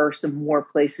are some more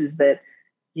places that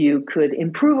you could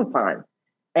improve upon?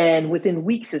 And within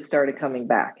weeks, it started coming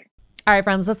back. All right,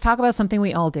 friends, let's talk about something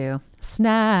we all do.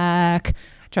 Snack.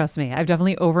 Trust me, I've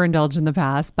definitely overindulged in the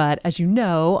past, but as you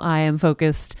know, I am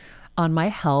focused on my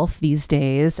health these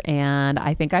days. And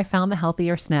I think I found the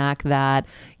healthier snack that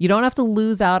you don't have to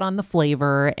lose out on the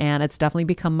flavor. And it's definitely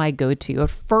become my go-to. It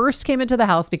first came into the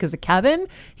house because of Kevin.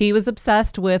 He was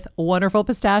obsessed with Wonderful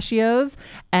Pistachios.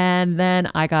 And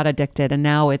then I got addicted. And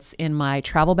now it's in my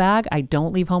travel bag. I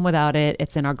don't leave home without it.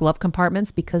 It's in our glove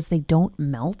compartments because they don't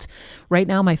melt. Right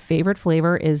now, my favorite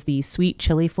flavor is the sweet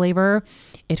chili flavor.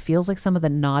 It feels like some of the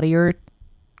naughtier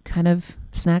kind of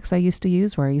snacks I used to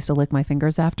use where I used to lick my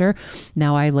fingers after.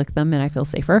 Now I lick them and I feel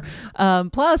safer.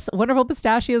 Plus, Wonderful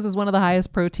Pistachios is one of the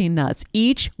highest protein nuts.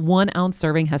 Each 1 ounce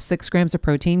serving has 6 grams of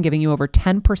protein, giving you over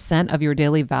 10% of your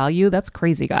daily value. That's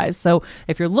crazy, guys. So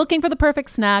if you're looking for the perfect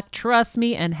snack, trust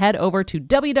me and head over to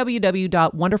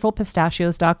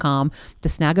www.wonderfulpistachios.com to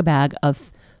snag a bag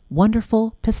of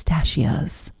Wonderful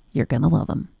Pistachios. You're going to love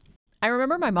them. I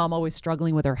remember my mom always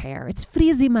struggling with her hair. It's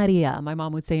frizzy Maria, my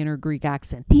mom would say in her Greek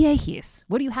accent. Diehis,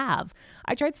 what do you have?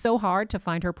 I tried so hard to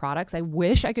find her products. I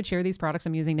wish I could share these products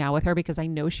I'm using now with her because I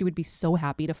know she would be so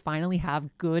happy to finally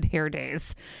have good hair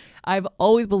days. I've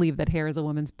always believed that hair is a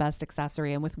woman's best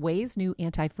accessory, and with Ouai's new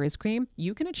anti-frizz cream,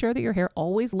 you can ensure that your hair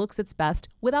always looks its best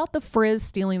without the frizz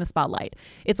stealing the spotlight.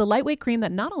 It's a lightweight cream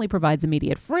that not only provides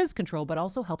immediate frizz control, but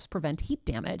also helps prevent heat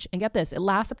damage. And get this, it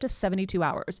lasts up to 72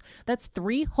 hours. That's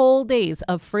 3 whole days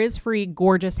of frizz-free,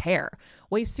 gorgeous hair.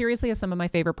 Ouai seriously has some of my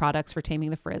favorite products for taming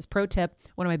the frizz. Pro tip,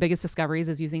 one of my biggest discoveries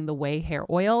is using the Ouai hair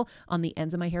oil on the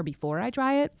ends of my hair before I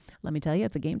dry it. Let me tell you,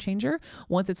 it's a game changer.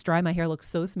 Once it's dry, my hair looks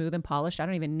so smooth and polished, I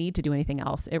don't even need to do anything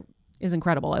else. It is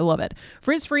incredible. I love it.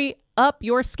 Frizz-free, up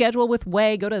your schedule with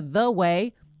Ouai. Go to the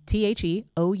Ouai, THEOUAI.com,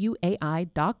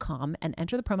 and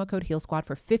enter the promo code Heal Squad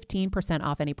for 15%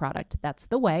 off any product. That's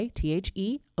The Way,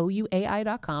 THEOUAI.com,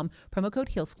 promo code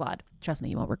Heal Squad. Trust me,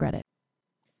 you won't regret it.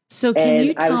 So can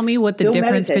you tell me what the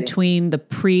difference between the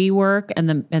pre-work and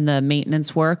the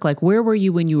maintenance work? Like, where were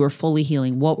you when you were fully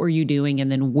healing? What were you doing?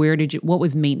 And then what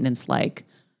was maintenance like?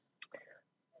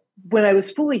 When I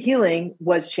was fully healing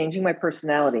was changing my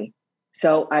personality.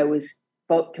 So I was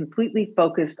completely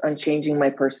focused on changing my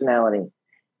personality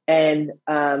and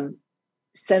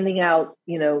sending out,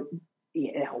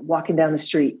 walking down the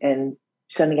street and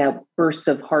sending out bursts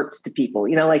of hearts to people,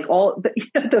 like all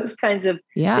those kinds of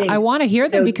things. I want to hear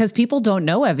them because people don't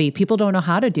know, Evie. People don't know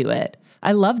how to do it.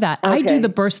 I love that. Okay. I do the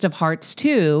burst of hearts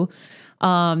too.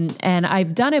 And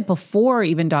I've done it before,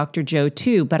 even Dr. Joe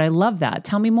too, but I love that.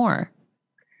 Tell me more.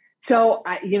 So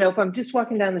if I'm just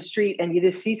walking down the street and you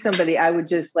just see somebody, I would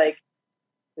just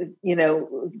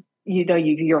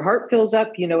your heart fills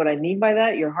up. You know what I mean by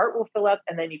that? Your heart will fill up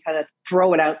and then you kind of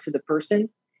throw it out to the person.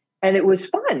 And it was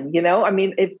fun,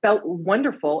 it felt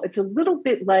wonderful. It's a little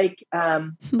bit like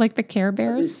the Care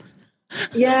Bears.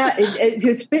 Yeah,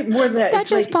 it's a bit more than that. That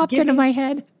just popped into my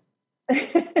head.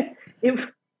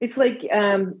 It's like,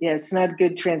 it's not a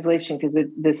good translation because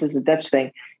this is a Dutch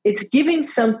thing. It's giving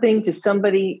something to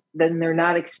somebody, then they're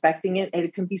not expecting it. And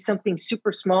it can be something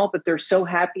super small, but they're so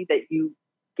happy that you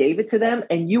gave it to them.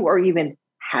 And you are even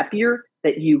happier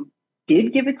that you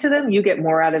did give it to them. You get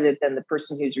more out of it than the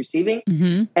person who's receiving.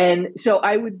 Mm-hmm. And so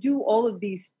I would do all of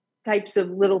these types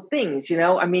of little things,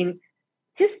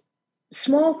 just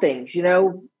small things,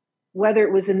 whether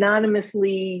it was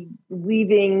anonymously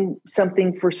leaving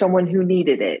something for someone who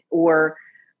needed it or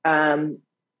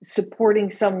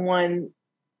supporting someone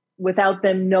without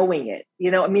them knowing it.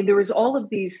 There was all of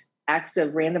these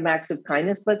random acts of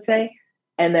kindness, let's say,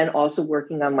 and then also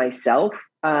working on myself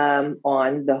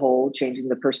on the whole changing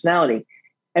the personality.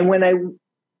 And when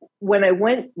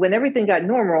everything got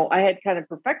normal, I had kind of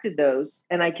perfected those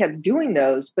and I kept doing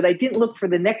those, but I didn't look for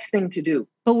the next thing to do.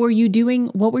 But what were you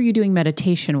doing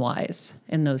meditation wise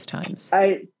in those times?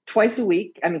 Twice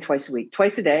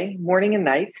a day, morning and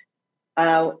night.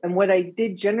 And what I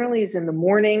did generally is in the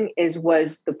morning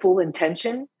was the full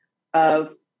intention of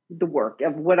the work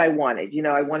of what I wanted.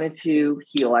 I wanted to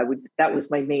heal. That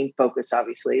was my main focus,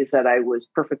 obviously, is that I was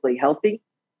perfectly healthy.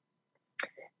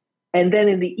 And then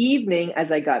in the evening,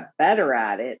 as I got better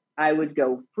at it, I would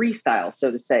go freestyle,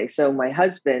 so to say. So my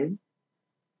husband,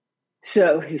 he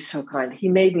was so kind. He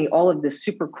made me all of this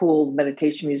super cool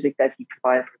meditation music that he could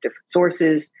find from different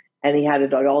sources. And he had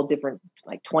it on all different,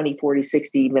 like 20, 40,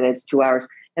 60 minutes, 2 hours.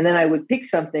 And then I would pick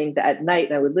something at night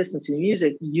and I would listen to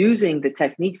music using the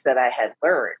techniques that I had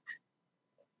learned.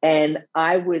 And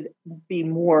I would be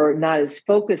more not as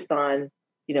focused on,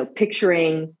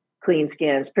 picturing clean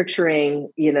scans, picturing,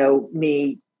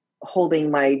 me holding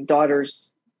my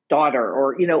daughter's daughter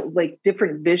or, like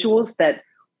different visuals that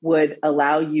would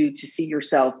allow you to see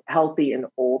yourself healthy and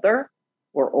older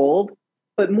or old,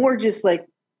 but more just like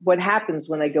what happens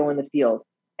when I go in the field.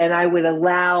 And I would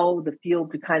allow the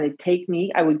field to kind of take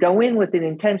me. I would go in with an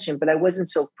intention, but I wasn't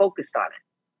so focused on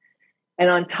it.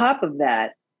 And on top of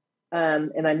that,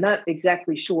 and I'm not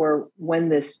exactly sure when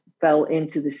this fell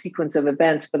into the sequence of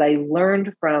events, but I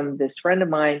learned from this friend of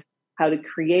mine how to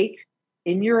create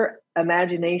in your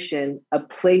imagination a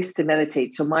place to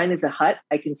meditate. So mine is a hut.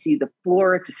 I can see the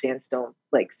floor. It's a sandstone,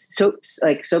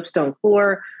 soapstone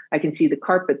floor. I can see the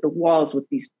carpet, the walls with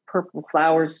these purple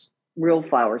flowers, real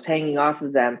flowers hanging off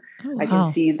of them. Oh, wow. I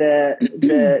can see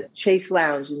the Chase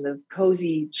Lounge and the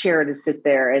cozy chair to sit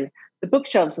there and the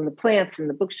bookshelves and the plants and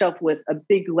the bookshelf with a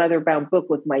big leather-bound book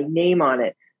with my name on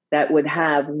it that would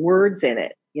have words in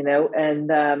it,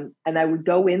 and I would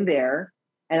go in there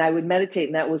and I would meditate.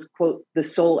 And that was, quote, the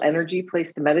soul energy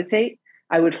place to meditate.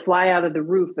 I would fly out of the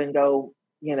roof and go,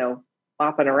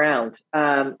 bopping around.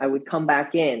 I would come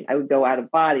back in. I would go out of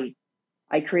body.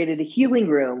 I created a healing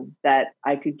room that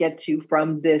I could get to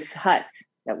from this hut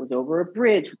that was over a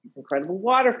bridge with these incredible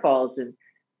waterfalls and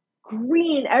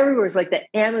green everywhere. It's like the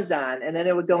Amazon. And then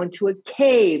I would go into a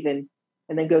cave and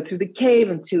then go through the cave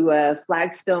into a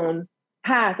flagstone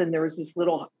path. And there was this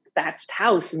little thatched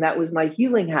house, and that was my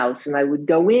healing house. And I would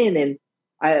go in, and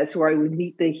that's where I would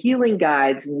meet the healing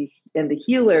guides and the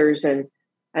healers and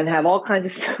have all kinds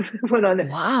of stuff that went on there.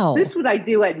 Wow. So this is what I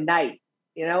do at night,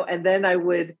 and then I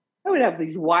would have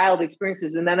these wild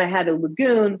experiences. And then I had a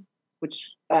lagoon,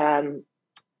 which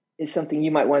is something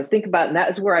you might want to think about. And that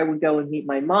is where I would go and meet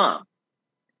my mom.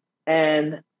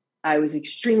 And I was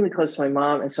extremely close to my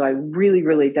mom. And so I really,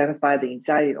 really identified the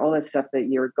anxiety and all that stuff that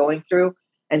you're going through.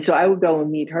 And so I would go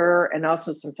and meet her. And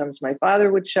also sometimes my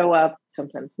father would show up.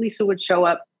 Sometimes Lisa would show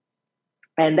up.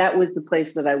 And that was the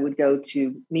place that I would go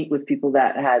to meet with people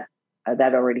that had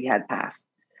that already had passed.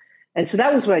 And so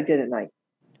that was what I did at night.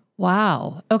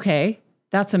 Wow. Okay.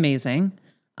 That's amazing.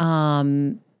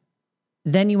 Then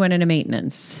you went into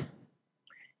maintenance.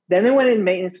 Then I went into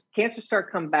maintenance. Cancer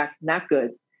started coming back. Not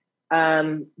good.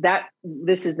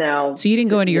 This is now. So you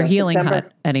didn't go into your healing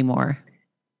hut anymore.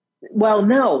 Well,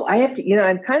 no, I have to,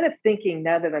 I'm kind of thinking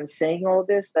now that I'm saying all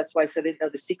this, that's why I said I didn't know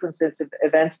the sequence of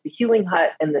events. The healing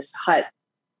hut and this hut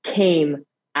came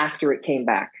after it came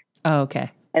back. Oh, okay.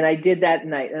 And I did that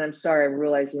night. And I'm sorry, I'm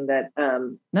realizing that,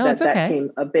 no, it's okay. That came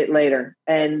a bit later,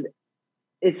 and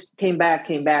it came back.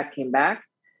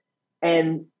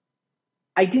 And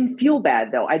I didn't feel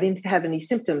bad though. I didn't have any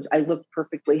symptoms. I looked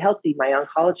perfectly healthy. My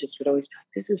oncologist would always be like,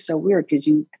 this is so weird because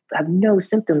you have no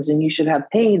symptoms and you should have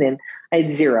pain. And I had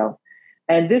zero.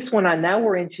 And this went on. Now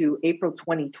we're into April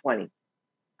 2020,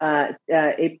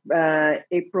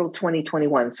 April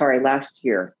 2021. Sorry, last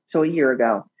year. So a year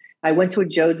ago, I went to a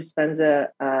Joe Dispenza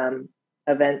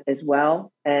event as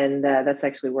well. And that's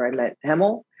actually where I met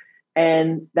Hemel.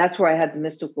 And that's where I had the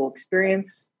mystical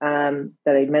experience that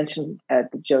I mentioned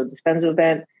at the Joe Dispenza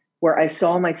event, where I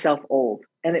saw myself old.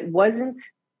 And it wasn't,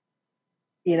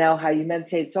 how you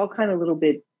meditate. It's all kind of a little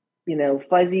bit,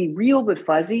 fuzzy, real, but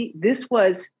fuzzy. This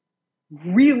was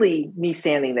really me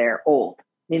standing there old. I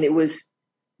mean, it was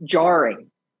jarring.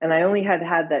 And I only had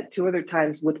that 2 other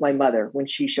times with my mother when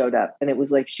she showed up. And it was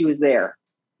like she was there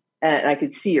and I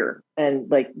could see her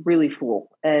and like really full.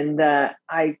 And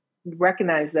I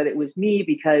recognized that it was me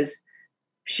because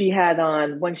she had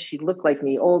on, once she looked like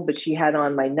me, old, but she had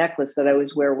on my necklace that I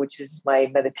always wear, which is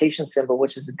my meditation symbol,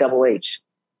 which is a double H.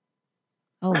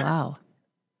 Oh, wow.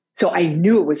 So I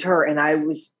knew it was her, and I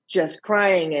was just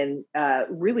crying and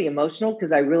really emotional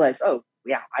because I realized, oh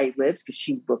yeah, I lived, because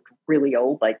she looked really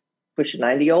old, like pushing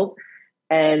 90 old.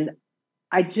 And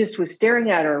I just was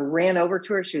staring at her, ran over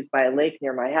to her. She was by a lake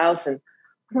near my house. And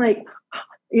I'm like,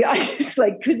 I just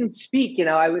like couldn't speak,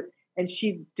 and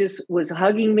she just was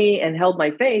hugging me and held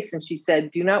my face. And she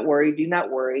said, do not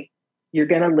worry. You're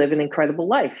going to live an incredible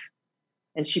life.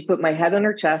 And she put my head on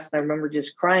her chest. And I remember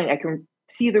just crying. I can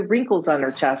see the wrinkles on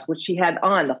her chest, which she had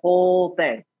on the whole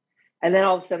thing. And then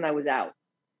all of a sudden I was out.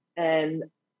 And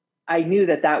I knew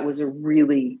that was a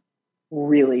really,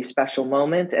 really special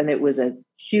moment. And it was a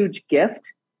huge gift.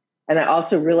 And I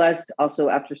also realized,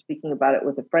 after speaking about it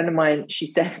with a friend of mine, she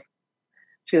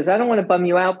goes, I don't want to bum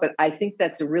you out, but I think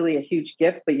that's really a huge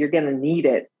gift, but you're going to need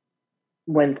it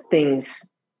when things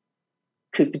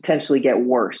could potentially get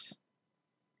worse.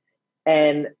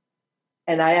 And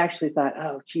I actually thought,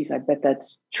 oh, geez, I bet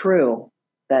that's true.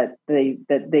 That they,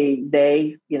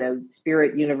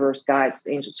 spirit, universe, guides,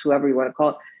 angels, whoever you want to call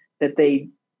it, that they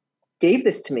gave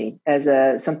this to me as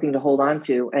something to hold on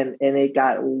to. And it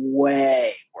got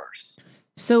way worse.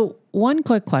 So one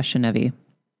quick question, Evie.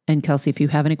 And Kelsey, if you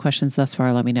have any questions thus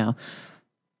far, let me know.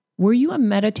 Were you a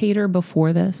meditator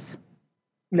before this?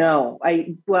 No,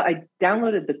 I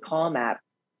downloaded the Calm app.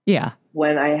 Yeah.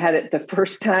 When I had it the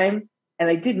first time, and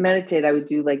I did meditate, I would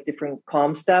do like different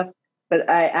Calm stuff. But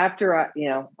after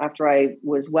I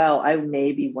was well, I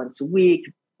maybe once a week,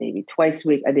 maybe twice a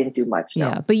week. I didn't do much. No.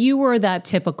 Yeah. But you were that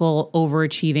typical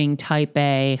overachieving type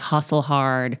A, hustle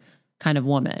hard kind of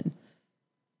woman.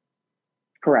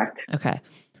 Correct. Okay.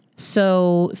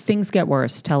 So things get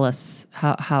worse. Tell us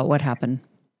what happened.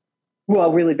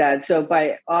 Well, really bad. So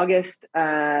by August,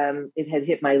 it had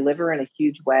hit my liver in a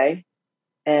huge way,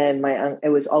 and it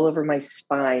was all over my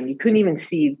spine. You couldn't even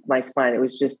see my spine. It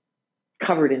was just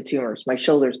covered in tumors. My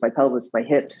shoulders, my pelvis, my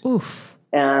hips. Oof.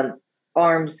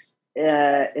 Arms.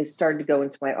 It started to go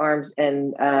into my arms,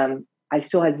 and I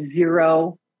still had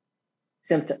zero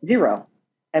symptoms. Zero.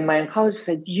 And my oncologist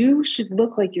said, "You should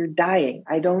look like you're dying.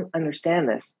 I don't understand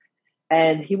this."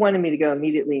 And he wanted me to go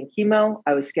immediately in chemo.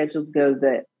 I was scheduled to go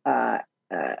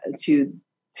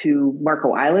to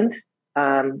Marco Island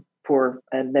for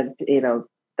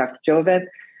Dr. Joe event.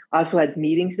 I also had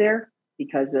meetings there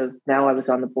because of now I was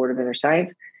on the board of Inner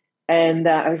Science. And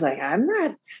I was like, I'm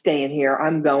not staying here.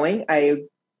 I'm going. I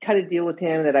cut a deal with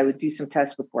him that I would do some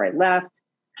tests before I left.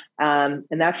 And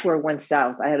that's where it went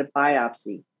south. I had a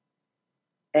biopsy.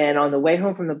 And on the way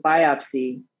home from the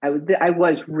biopsy, I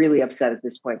was really upset at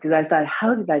this point because I thought,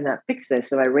 how did I not fix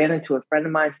this? And I ran into a friend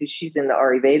of mine she's in the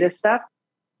Ayurveda stuff,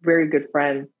 very good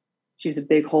friend. She's a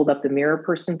big hold up the mirror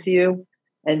person to you.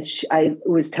 And I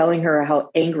was telling her how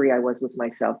angry I was with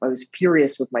myself. I was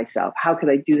furious with myself. How could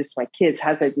I do this to my kids?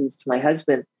 How could I do this to my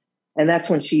husband? And that's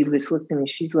when she just looked at me.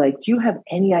 She's like, do you have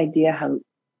any idea how,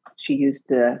 she used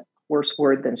the worse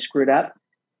word than screwed up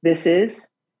this is?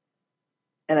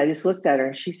 And I just looked at her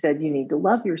and she said, you need to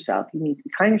love yourself. You need to be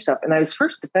kind to yourself. And I was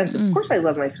first defensive. Of course I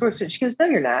love myself. And she goes, no,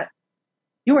 you're not.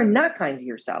 You are not kind to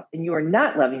yourself and you are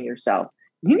not loving yourself.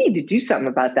 You need to do something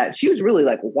about that. She was really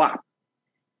like, wow.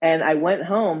 And I went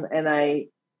home and I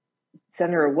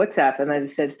sent her a WhatsApp and I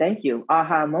just said, thank you.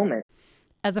 Aha moment.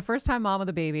 As a first-time mom of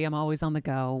the baby, I'm always on the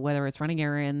go, whether it's running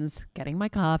errands, getting my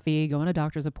coffee, going to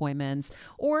doctor's appointments,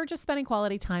 or just spending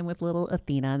quality time with little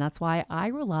Athena. And that's why I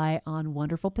rely on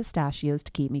Wonderful Pistachios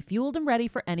to keep me fueled and ready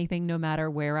for anything, no matter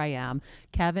where I am.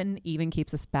 Kevin even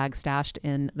keeps a bag stashed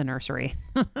in the nursery.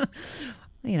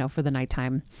 For the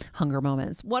nighttime hunger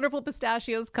moments. Wonderful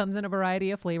Pistachios comes in a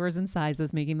variety of flavors and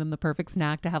sizes, making them the perfect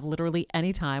snack to have literally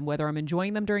any time, whether I'm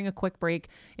enjoying them during a quick break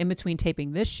in between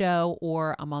taping this show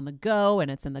or I'm on the go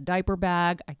and it's in the diaper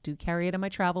bag. I do carry it in my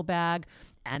travel bag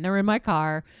and they're in my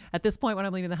car. At this point, when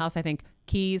I'm leaving the house, I think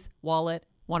keys, wallet,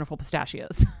 Wonderful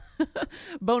Pistachios.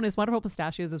 Bonus, Wonderful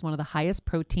Pistachios is one of the highest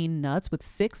protein nuts with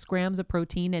 6 grams of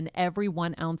protein in every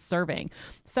 1 ounce serving.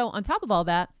 So on top of all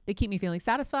that, they keep me feeling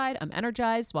satisfied. I'm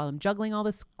energized while I'm juggling all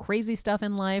this crazy stuff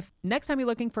in life. Next time you're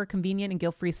looking for a convenient and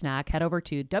guilt-free snack, head over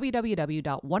to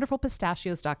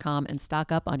www.wonderfulpistachios.com and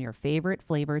stock up on your favorite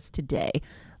flavors today,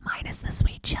 minus the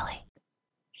sweet chili.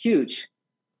 Huge.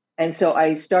 And so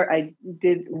I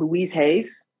did Louise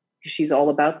Hayes because she's all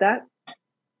about that.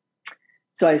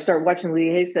 So I started watching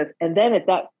Louise Hayes stuff. And then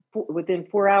within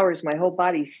 4 hours, my whole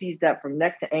body seized up from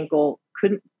neck to ankle,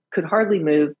 could hardly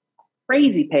move,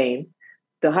 crazy pain.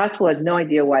 The hospital had no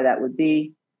idea why that would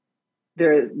be.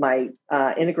 My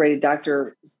integrated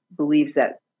doctor believes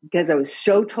that because I was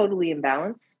so totally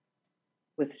imbalanced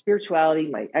with spirituality,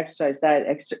 my exercise,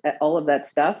 diet, all of that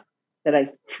stuff, that I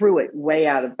threw it way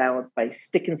out of balance by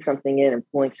sticking something in and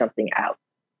pulling something out.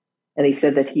 And he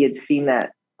said that he had seen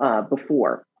that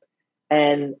before.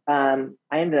 And I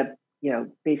ended up,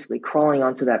 basically crawling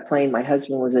onto that plane. My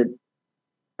husband was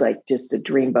just a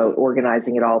dreamboat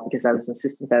organizing it all because I was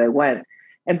insistent that I went.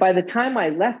 And by the time I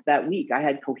left that week, I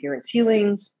had coherence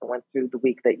healings. I went through the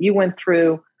week that you went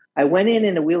through. I went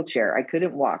in a wheelchair. I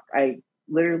couldn't walk. I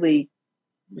literally,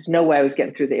 there's no way I was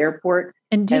getting through the airport.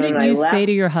 And didn't you say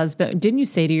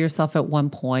to yourself at one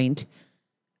point,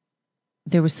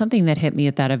 there was something that hit me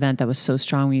at that event that was so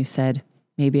strong when you said,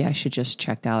 maybe I should just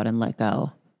check out and let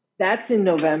go? That's in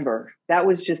November. That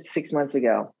was just 6 months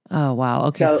ago. Oh, wow.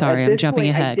 Okay. So sorry. I'm jumping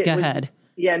ahead. Go ahead.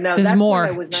 Yeah, no, there's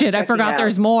more. Shit, I forgot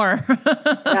there's more.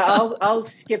 I'll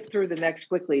skip through the next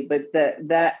quickly, but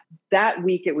that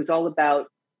week it was all about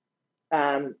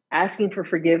asking for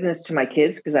forgiveness to my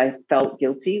kids because I felt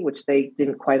guilty, which they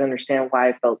didn't quite understand why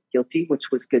I felt guilty, which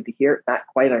was good to hear. Not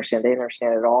quite understand. They didn't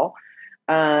understand at all.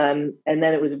 And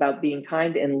then it was about being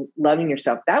kind and loving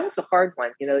yourself. That was a hard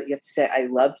one. You have to say, I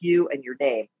love you and your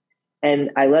name.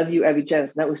 And I love you, Evie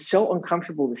Jennings. That was so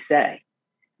uncomfortable to say,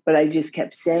 but I just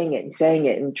kept saying it and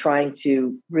trying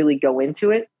to really go into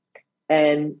it.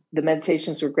 And the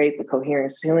meditations were great. The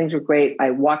coherence healings were great. I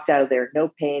walked out of there,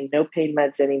 no pain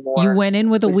meds anymore. You went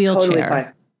in with a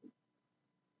wheelchair.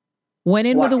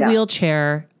 With a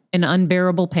wheelchair, in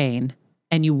unbearable pain,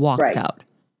 and you walked out.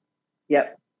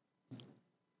 Yep.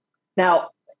 Now,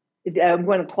 I'm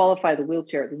going to qualify the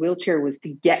wheelchair. The wheelchair was to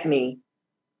get me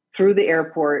through the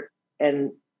airport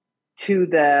and to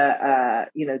the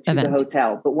the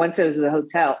hotel. But once I was at the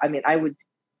hotel, I would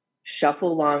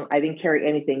shuffle along. I didn't carry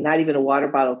anything, not even a water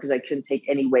bottle, because I couldn't take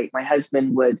any weight. My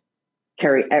husband would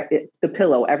carry the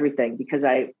pillow, everything, because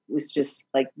I was just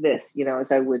like this,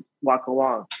 as I would walk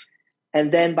along.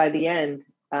 And then by the end,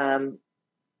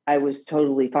 I was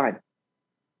totally fine.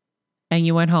 And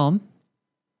you went home?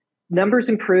 Numbers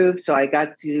improved. So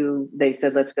they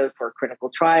said, let's go for a clinical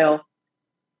trial.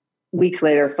 Weeks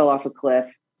later, fell off a cliff,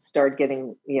 started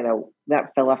getting,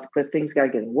 that fell off the cliff. Things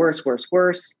got getting worse.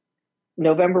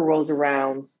 November rolls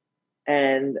around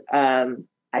and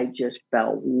I just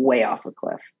fell way off a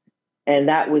cliff. And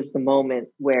that was the moment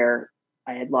where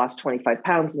I had lost 25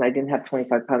 pounds and I didn't have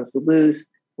 25 pounds to lose,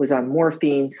 was on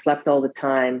morphine, slept all the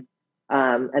time.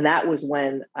 And that was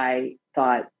when I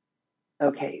thought,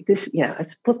 okay, it's a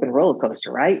flipping roller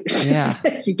coaster, right?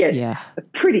 Yeah. You get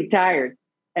pretty tired.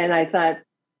 And I thought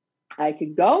I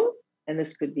could go and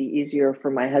this could be easier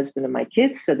for my husband and my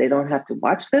kids so they don't have to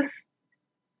watch this.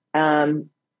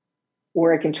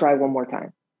 Or I can try one more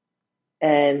time.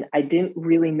 And I didn't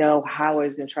really know how I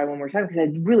was going to try one more time because I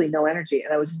had really no energy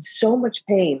and I was in so much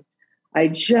pain. I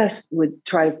just would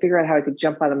try to figure out how I could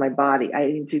jump out of my body. I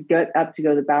need to get up to go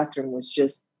to the bathroom was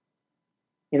just,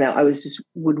 I was just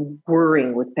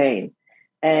whirring with pain.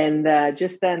 And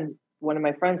just then one of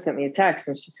my friends sent me a text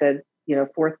and she said,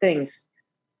 4 things.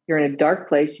 You're in a dark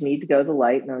place. You need to go to the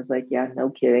light. And I was like, yeah, no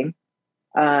kidding.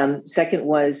 Second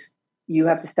was you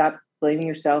have to stop blaming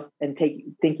yourself and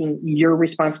thinking you're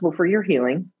responsible for your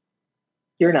healing.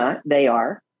 You're not, they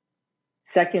are.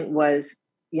 Second was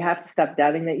you have to stop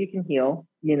doubting that you can heal.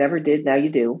 You never did, now you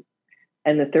do.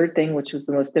 And the third thing, which was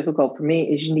the most difficult for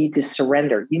me, is you need to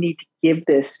surrender. You need to give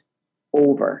this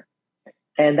over.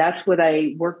 And that's what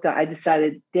I worked on. I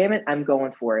decided, damn it, I'm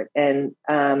going for it. And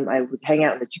I would hang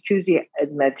out in the jacuzzi,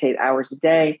 I'd meditate hours a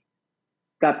day,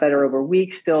 got better over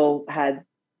weeks, still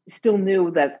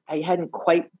knew that I hadn't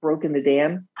quite broken the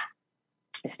dam.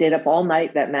 I stayed up all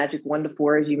night, that magic 1 to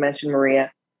 4, as you mentioned,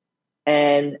 Maria.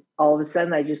 And all of a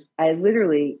sudden I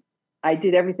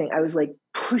did everything. I was like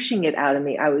pushing it out of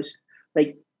me. I was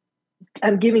like,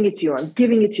 I'm giving it to you. I'm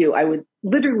giving it to you. I would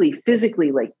literally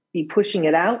physically like be pushing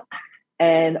it out.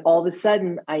 And all of a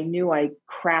sudden I knew I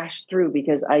crashed through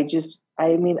because I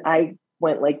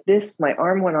went like this. My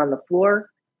arm went on the floor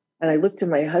and I looked at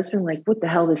my husband like, what the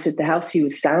hell? This at the house. He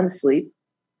was sound asleep.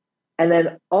 And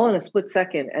then all in a split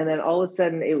second. And then all of a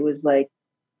sudden it was like,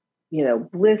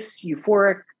 bliss,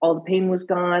 euphoric, all the pain was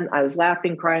gone. I was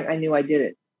laughing, crying. I knew I did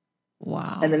it.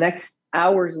 Wow. And the next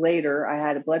hours later, I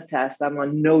had a blood test. I'm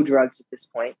on no drugs at this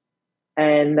point.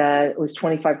 And it was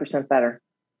 25% better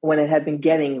when it had been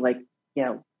getting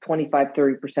 25,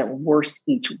 30% worse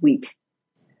each week.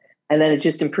 And then it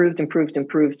just improved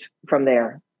from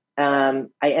there. I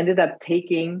ended up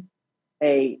taking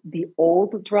the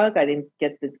old drug. I didn't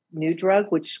get the new drug,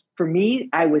 which for me,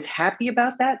 I was happy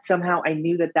about that. Somehow I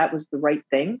knew that was the right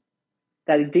thing,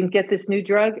 that I didn't get this new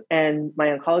drug. And my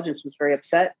oncologist was very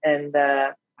upset. And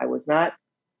I was not.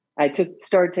 I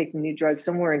started taking new drugs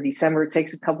somewhere in December. It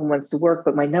takes a couple months to work,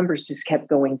 but my numbers just kept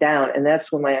going down. And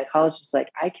that's when my oncologist was like,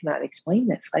 I cannot explain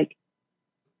this. Like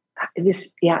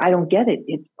this, I don't get it.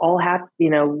 It all happened,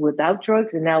 without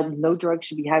drugs, and now no drugs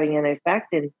should be having an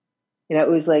effect. And, it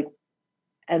was like,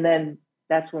 and then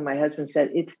that's when my husband said,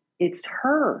 it's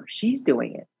her, she's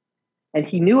doing it. And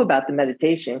he knew about the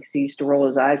meditation because he used to roll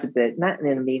his eyes a bit, not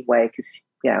in a mean way. Cause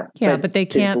but they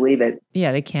can't believe it.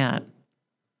 Yeah, they can't.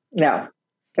 No.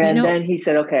 And then he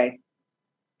said, okay,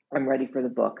 I'm ready for the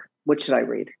book. What should I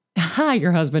read?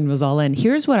 Your husband was all in.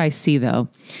 Here's what I see though.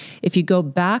 If you go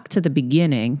back to the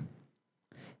beginning,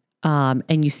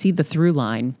 and you see the through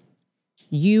line,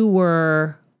 you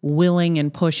were willing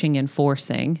and pushing and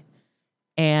forcing,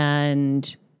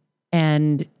 and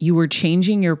you were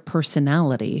changing your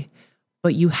personality,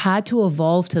 but you had to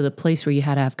evolve to the place where you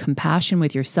had to have compassion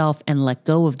with yourself and let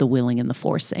go of the willing and the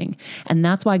forcing. And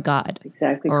that's why God,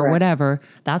 exactly, or correct. Whatever,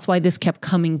 that's why this kept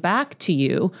coming back to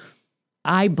you.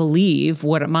 I believe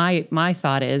what my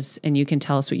thought is, and you can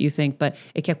tell us what you think, but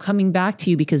it kept coming back to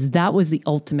you because that was the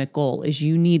ultimate goal, is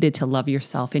you needed to love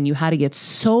yourself, and you had to get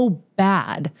so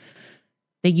bad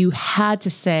that you had to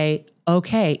say,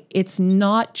 okay, it's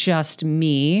not just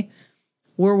me.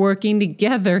 We're working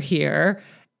together here.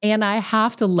 And I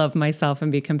have to love myself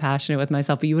and be compassionate with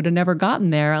myself. But you would have never gotten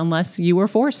there unless you were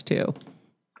forced to.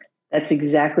 That's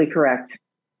exactly correct.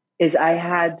 Is I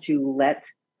had to let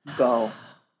go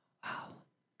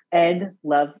and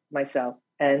love myself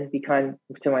and be kind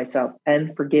to myself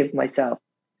and forgive myself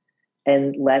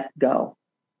and let go.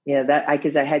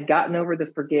 Because I had gotten over the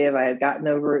forgive, I had gotten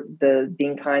over the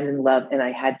being kind and love, and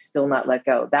I had still not let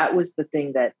go. That was the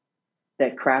thing that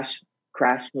crashed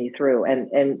me through. And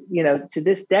to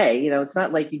this day, it's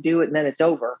not like you do it and then it's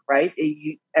over, right?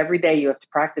 Every day you have to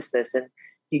practice this, and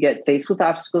you get faced with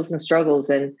obstacles and struggles.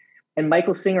 And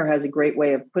Michael Singer has a great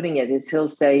way of putting it. He'll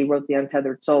say, he wrote The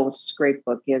Untethered Soul, which is a great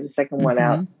book. He has a second one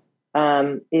out.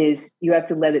 Is you have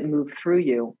to let it move through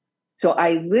you. So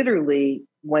I literally,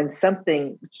 when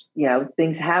something,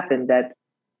 things happen that,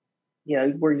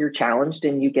 where you're challenged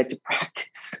and you get to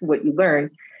practice what you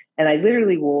learn. And I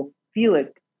literally will feel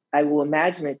it. I will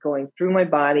imagine it going through my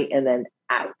body and then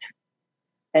out.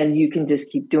 And you can just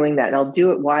keep doing that. And I'll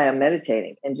do it while I'm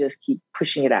meditating and just keep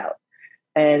pushing it out.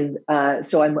 And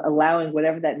so I'm allowing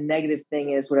whatever that negative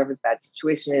thing is, whatever that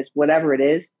situation is, whatever it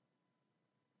is,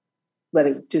 let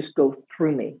it just go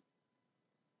through me.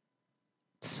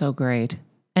 So great.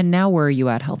 And now where are you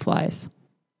at health-wise?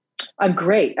 I'm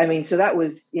great. I mean, so that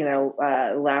was,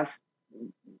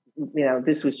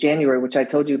 this was January, which I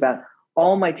told you about.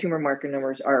 All my tumor marker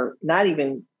numbers are not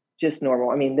even just normal.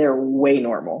 I mean, they're way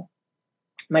normal.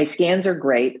 My scans are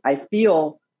great. I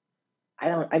feel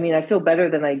better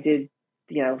than I did,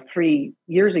 3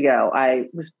 years ago. I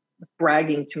was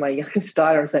bragging to my youngest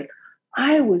daughter. I was like,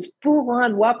 I was full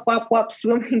on wop, wop, wop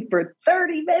swimming for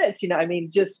 30 minutes.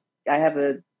 I have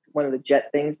one of the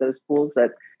jet things, those pools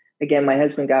that, again, my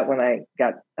husband got when I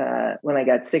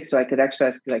got sick, so I could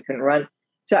exercise because I couldn't run.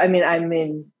 So, I'm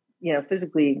in,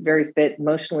 physically very fit,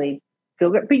 emotionally feel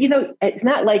good. But, it's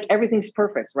not like everything's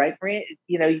perfect, right, Maria?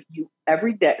 You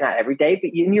every day, not every day,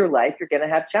 but in your life, you're going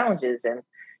to have challenges, and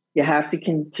you have to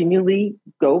continually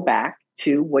go back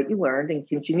to what you learned and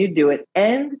continue to do it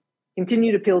and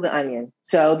continue to peel the onion.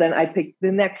 So then I picked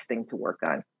the next thing to work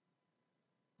on.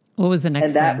 What was the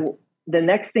next thing? The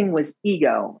next thing was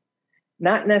ego.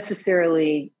 Not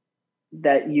necessarily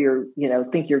that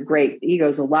think you're great. Ego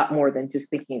is a lot more than just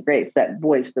thinking you're great. It's that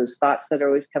voice, those thoughts that are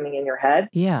always coming in your head.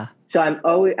 Yeah. So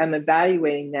I'm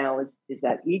evaluating now, is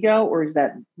that ego or is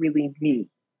that really me?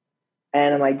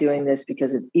 And am I doing this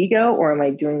because of ego, or am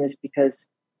I doing this because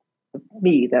of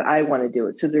me, that I want to do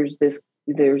it? So there's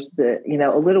the,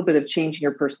 a little bit of changing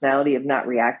your personality, of not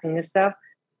reacting to stuff.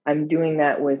 I'm doing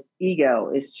that with ego,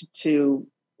 is to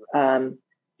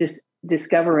just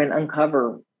discover and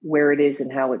uncover where it is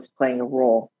and how it's playing a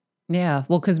role. Yeah.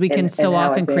 Well, because we can so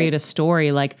often create a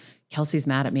story like, Kelsey's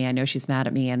mad at me. I know she's mad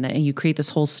at me. And then you create this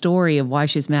whole story of why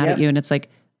she's mad at you. And it's like,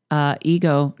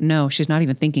 ego, no, she's not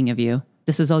even thinking of you.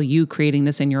 This is all you creating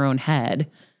this in your own head.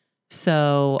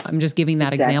 So I'm just giving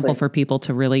that example for people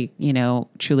to really,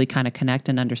 truly kind of connect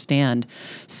and understand.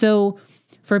 So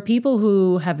for people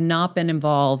who have not been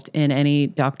involved in any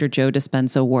Dr. Joe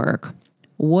Dispenza work,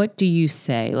 what do you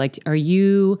say? Like, are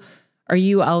you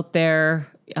out there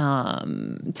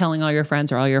telling all your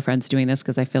friends, or all your friends doing this?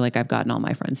 Because I feel like I've gotten all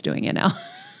my friends doing it now.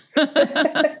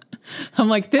 I'm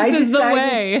like, this is the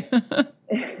way.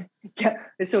 Yeah,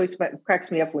 this always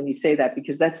cracks me up when you say that,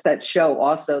 because that's that show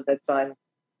also that's on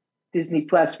Disney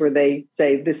Plus where they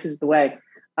say this is the way.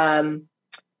 I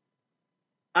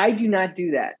do not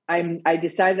do that. I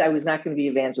decided I was not going to be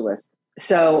evangelist.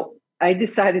 So I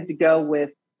decided to go with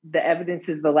the evidence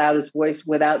is the loudest voice,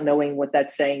 without knowing what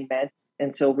that saying meant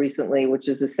until recently, which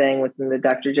is a saying within the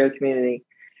Dr. Joe community.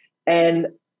 And,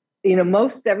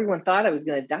 most everyone thought I was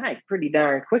going to die pretty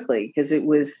darn quickly, because it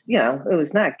was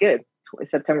not good.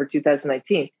 September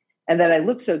 2019. And then I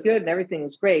looked so good and everything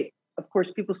was great. Of course,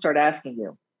 people start asking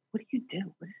you, what do you do?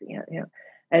 What is it? Yeah.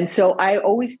 And so I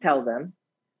always tell them,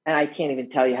 and I can't even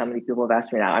tell you how many people have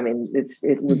asked me now. I mean,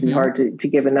 it would be hard to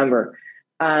give a number.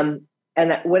 And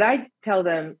what I tell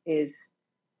them is,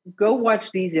 go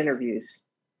watch these interviews.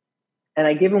 And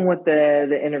I give them what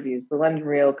the interviews, the London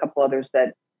Reel, a couple others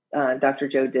that Dr.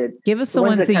 Joe did. Give us the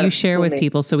ones that you share with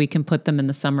people so we can put them in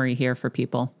the summary here for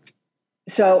people.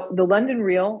 So the London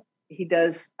Reel, he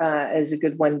does is a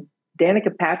good one.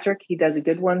 Danica Patrick, he does a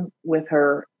good one with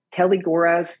her. Kelly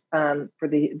Goraz for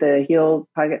the Heal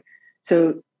podcast.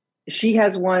 So she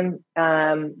has one.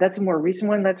 That's a more recent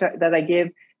one that I give.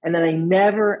 And then I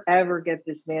never, ever get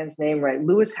this man's name right.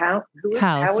 Lewis House,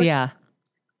 yeah.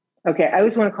 Okay. I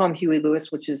always want to call him Huey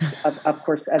Lewis, which is, of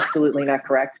course, absolutely not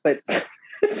correct. But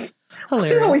it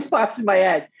always pops in my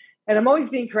head. And I'm always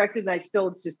being corrected, and it's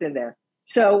just in there.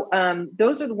 So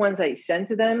those are the ones I send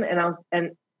to them.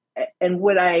 And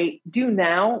what I do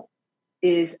now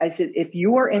is I said, if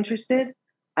you are interested,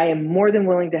 I am more than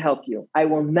willing to help you. I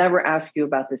will never ask you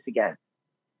about this again.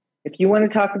 If you want to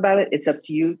talk about it, it's up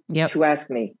to you to ask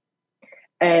me.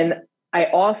 And I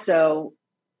also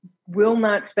will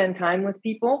not spend time with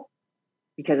people,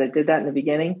 because I did that in the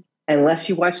beginning, unless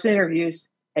you watch the interviews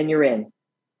and you're in.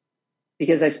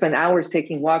 Because I spend hours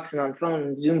taking walks and on phone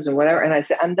and Zooms and whatever. And I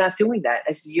said, I'm not doing that.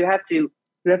 I said, you have to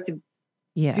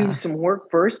do some work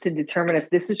first to determine if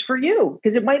this is for you,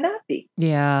 because it might not be.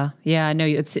 Yeah. Yeah. I know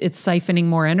it's siphoning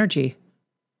more energy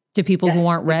to people who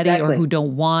aren't ready or who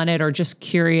don't want it or just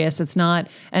curious. It's not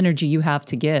energy you have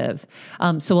to give.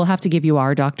 So we'll have to give you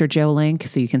our Dr. Joe link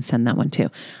so you can send that one too.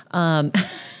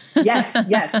 Yes,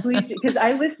 please do. Because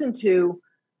I've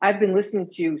been listening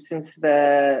to you since we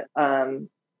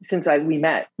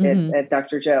met at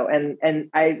Dr. Joe, and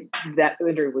that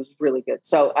interview was really good.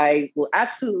 So I will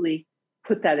absolutely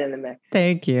put that in the mix.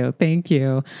 Thank you.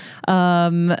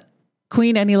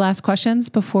 Queen, any last questions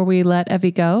before we let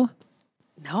Evie go?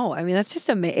 No, I mean, that's just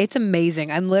it's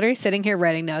amazing. I'm literally sitting here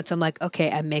writing notes. I'm like,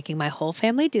 okay, I'm making my whole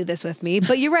family do this with me.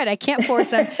 But you're right. I can't force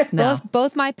them. No.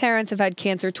 Both my parents have had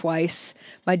cancer twice.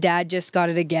 My dad just got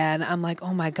it again. I'm like,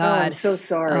 oh my God. Oh, I'm so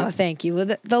sorry. Oh, thank you.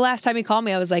 Well, the last time he called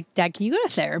me, I was like, Dad, can you go to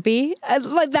therapy?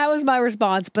 That was my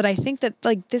response. But I think that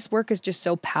this work is just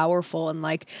so powerful. And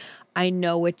I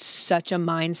know it's such a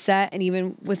mindset. And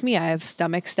even with me, I have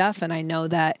stomach stuff. And I know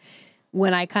that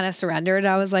when I kind of surrendered,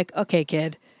 I was like, okay,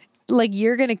 kid,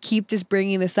 you're going to keep just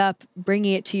bringing this up,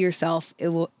 bringing it to yourself.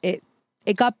 It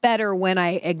got better when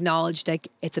I acknowledged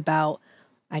it's about,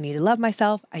 I need to love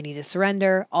myself. I need to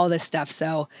surrender, all this stuff.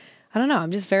 So I don't know.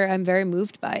 I'm very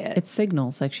moved by it. It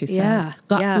signals, like she said. Yeah.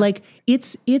 God,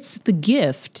 it's the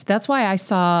gift. That's why I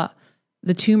saw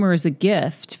the tumor is a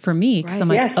gift for me because I'm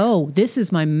like, oh, this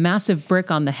is my massive brick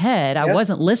on the head. I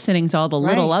wasn't listening to all the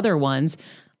little other ones.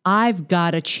 I've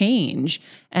got to change.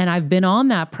 And I've been on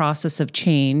that process of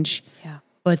change. Yeah.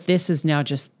 But this is now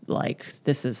just like,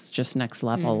 this is just next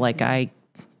level. Mm-hmm. Like I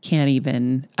can't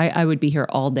even, I would be here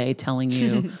all day telling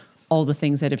you all the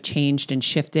things that have changed and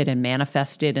shifted and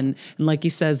manifested. And like he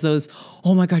says, those,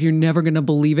 oh my God, you're never going to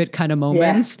believe it kind of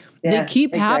moments. They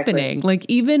keep happening. Like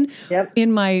even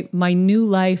in my new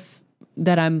life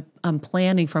that I'm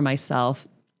planning for myself,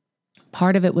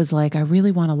 part of it was like, I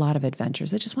really want a lot of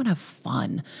adventures. I just want to have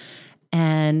fun.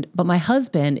 But my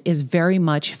husband is very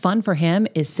much, fun for him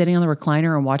is sitting on the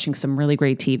recliner and watching some really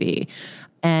great TV.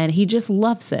 And he just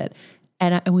loves it.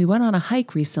 And we went on a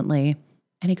hike recently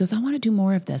and he goes, I want to do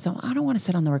more of this. I don't want to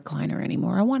sit on the recliner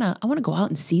anymore. I want to go out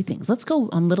and see things. Let's go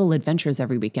on little adventures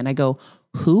every weekend. I go,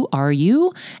 who are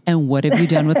you? And what have you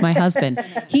done with my husband?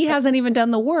 He hasn't even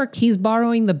done the work. He's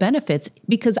borrowing the benefits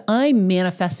because I'm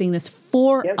manifesting this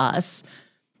for us.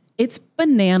 It's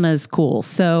bananas cool.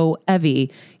 So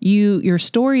Evie, your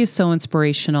story is so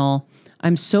inspirational.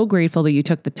 I'm so grateful that you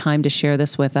took the time to share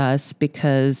this with us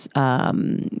because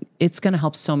it's going to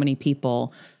help so many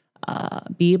people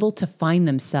be able to find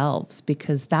themselves,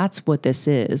 because that's what this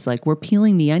is. Like, we're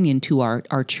peeling the onion to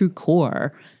our true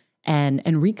core and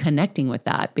reconnecting with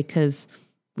that, because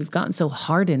we've gotten so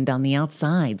hardened on the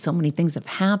outside. So many things have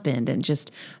happened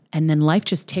and then life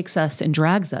just takes us and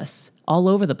drags us all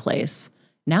over the place.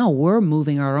 Now we're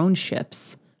moving our own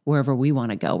ships wherever we want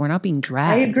to go. We're not being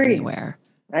dragged anywhere.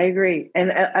 I agree.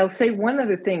 And I'll say one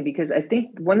other thing, because I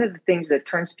think one of the things that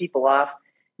turns people off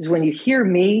is when you hear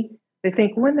me, they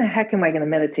think, when the heck am I going to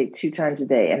meditate 2 times a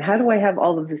day? And how do I have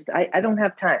all of this? I don't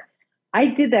have time. I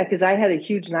did that because I had a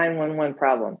huge 911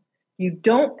 problem. You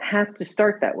don't have to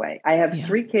start that way. I have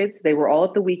 3 kids. They were all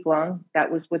at the week long.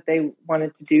 That was what they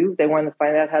wanted to do. They wanted to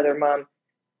find out how their mom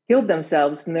healed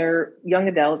themselves. And they're young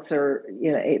adults, or,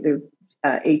 they're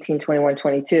 18, 21,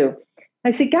 22. I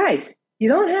said, guys, you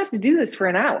don't have to do this for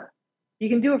an hour. You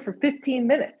can do it for 15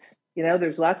 minutes.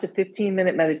 There's lots of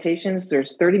 15-minute meditations.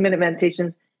 There's 30-minute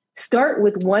meditations. Start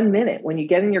with 1 minute. When you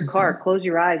get in your car, close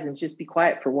your eyes and just be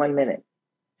quiet for 1 minute.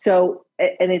 So,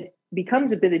 and it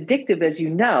becomes a bit addictive, as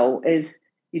as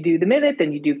you do the minute,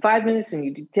 then you do 5 minutes, and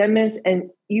you do 10 minutes, and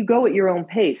you go at your own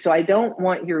pace. So I don't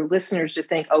want your listeners to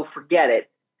think, oh, forget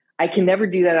it. I can never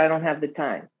do that. I don't have the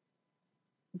time.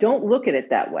 Don't look at it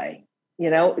that way.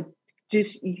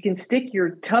 Just, you can stick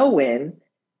your toe in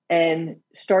and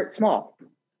start small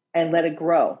and let it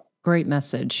grow. Great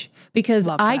message. Because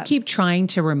I keep trying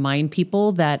to remind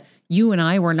people that you and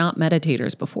I were not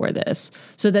meditators before this,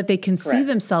 so that they can see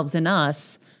themselves in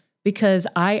us, because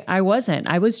I wasn't.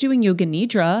 I was doing yoga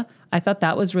nidra. I thought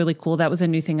that was really cool. That was a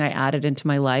new thing I added into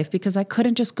my life, because I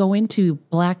couldn't just go into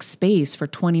black space for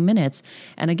 20 minutes.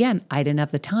 And again, I didn't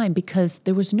have the time because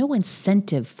there was no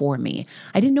incentive for me.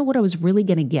 I didn't know what I was really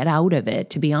going to get out of it,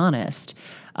 to be honest.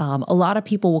 A lot of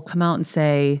people will come out and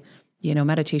say,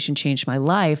 meditation changed my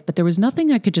life, but there was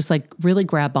nothing I could just really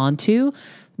grab onto.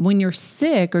 When you're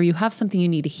sick or you have something you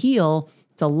need to heal,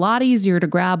 it's a lot easier to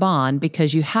grab on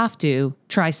because you have to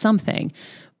try something.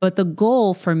 But the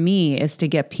goal for me is to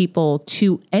get people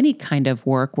to any kind of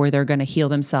work where they're going to heal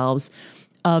themselves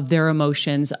of their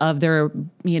emotions, of their,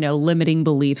 limiting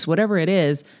beliefs, whatever it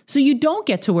is. So you don't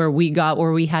get to where we got,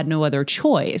 where we had no other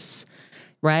choice,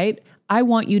 right? I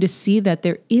want you to see that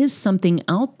there is something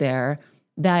out there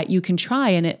that you can try.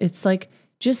 And it's like,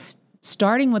 just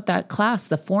starting with that class,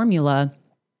 the formula,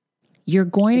 you're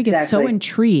going to get so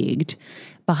intrigued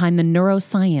behind the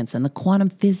neuroscience and the quantum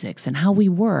physics and how we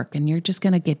work. And you're just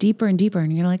going to get deeper and deeper.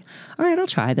 And you're like, all right, I'll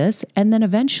try this. And then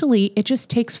eventually it just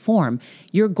takes form.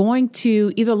 You're going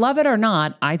to either love it or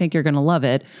not. I think you're going to love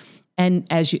it. And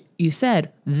as you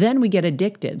said, then we get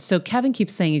addicted. So Kevin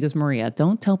keeps saying, he goes, Maria,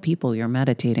 don't tell people you're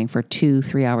meditating for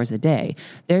 2-3 hours a day.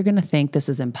 They're going to think this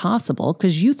is impossible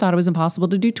because you thought it was impossible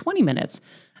to do 20 minutes.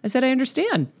 I said, I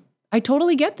understand. I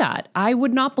totally get that. I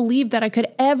would not believe that I could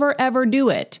ever do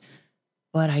it.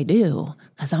 But I do,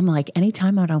 because I'm like,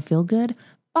 anytime I don't feel good,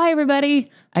 bye everybody.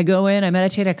 I go in, I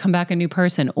meditate, I come back a new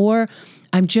person. Or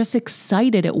I'm just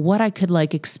excited at what I could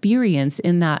experience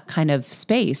in that kind of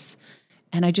space.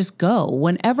 And I just go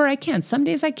whenever I can. Some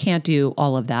days I can't do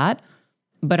all of that,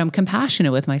 but I'm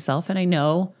compassionate with myself. And I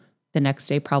know the next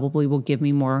day probably will give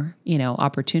me more,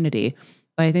 opportunity.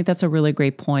 But I think that's a really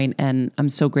great point. And I'm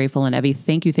so grateful. And Evie,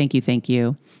 thank you for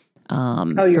your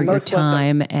time.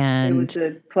 Welcome. And it was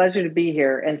a pleasure to be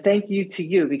here. And thank you to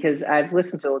you, because I've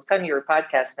listened to a ton of your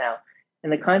podcasts now.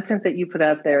 And the content that you put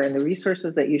out there and the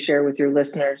resources that you share with your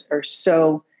listeners are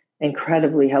so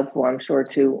incredibly helpful, I'm sure,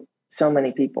 to so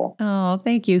many people. Oh,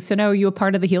 thank you. So now are you a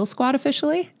part of the Heal Squad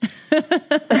officially?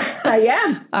 I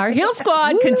am. Our Heal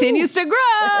Squad continues to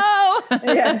grow.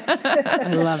 Yes.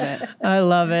 I love it. I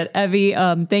love it. Evie,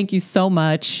 thank you so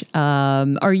much.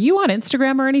 Are you on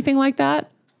Instagram or anything like that?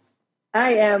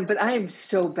 I am, but I am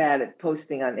so bad at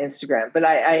posting on Instagram, but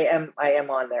I am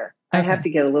on there. Okay. I have to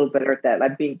get a little better at that.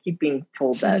 Keep being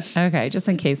told that. Okay. Just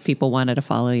in case people wanted to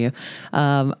follow you.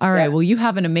 All right. Well, you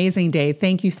have an amazing day.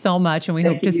 Thank you so much. And we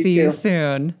hope to see you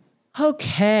soon.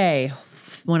 Okay.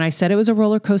 When I said it was a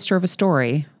roller coaster of a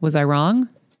story, was I wrong?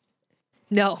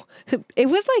 No, it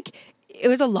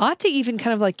was a lot to even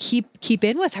kind of like keep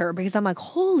in with her, because I'm like,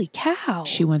 holy cow.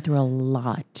 She went through a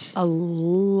lot.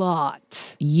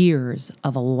 Years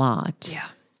of a lot. Yeah.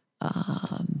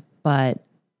 But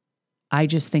I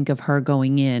just think of her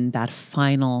going in, that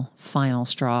final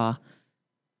straw,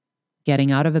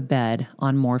 getting out of a bed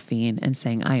on morphine and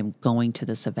saying, I am going to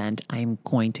this event. I am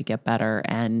going to get better.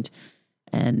 And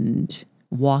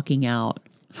walking out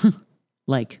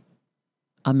like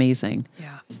amazing.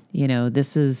 Yeah. You know,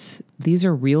 these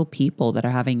are real people that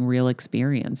are having real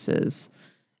experiences.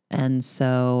 And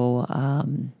so,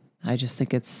 I just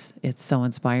think it's so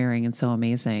inspiring and so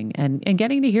amazing. And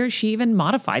getting to hear she even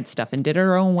modified stuff and did it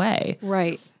her own way.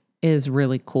 Right. Is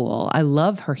really cool. I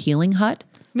love her healing hut.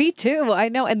 Me too. I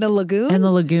know. And the lagoon.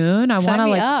 I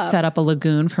want to set up a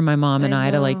lagoon for my mom and I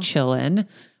to like chill in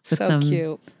with some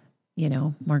cute. You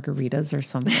know, margaritas or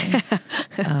something.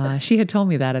 She had told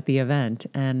me that at the event,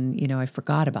 and, you know, I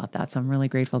forgot about that. So I'm really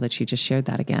grateful that she just shared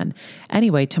that again.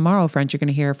 Anyway, tomorrow, friends, you're going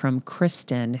to hear from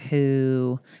Kristen,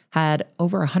 who had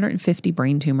over 150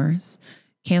 brain tumors,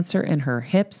 cancer in her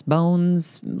hips,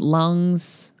 bones,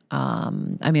 lungs.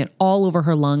 All over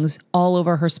her lungs, all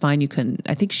over her spine.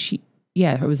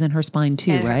 It was in her spine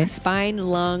too, and right? Spine,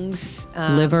 lungs,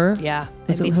 liver. Yeah.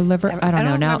 Is it her liver? I don't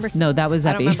know now. No, that was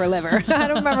Evie. I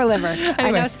don't remember liver. Anyway.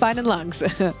 I know spine and lungs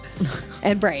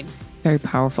and brain. Very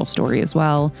powerful story as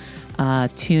well.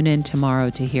 Tune in tomorrow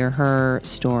to hear her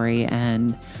story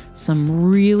and some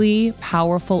really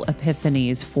powerful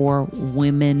epiphanies for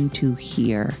women to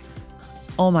hear.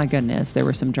 Oh my goodness, there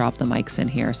were some drop the mics in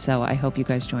here. So I hope you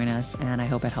guys join us, and I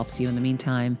hope it helps you. In the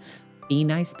meantime, be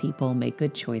nice people, make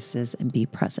good choices, and be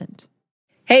present.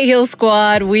 Hey, Heal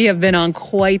Squad. We have been on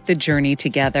quite the journey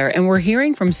together, and we're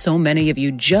hearing from so many of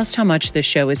you just how much this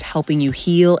show is helping you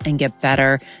heal and get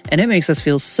better, and it makes us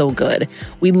feel so good.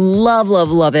 We love, love,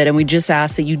 love it, and we just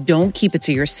ask that you don't keep it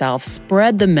to yourself.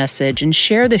 Spread the message and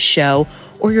share the show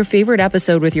or your favorite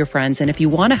episode with your friends. And if you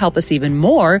want to help us even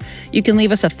more, you can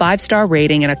leave us a 5-star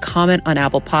rating and a comment on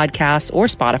Apple Podcasts or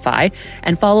Spotify,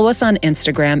 and follow us on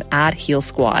Instagram at Heal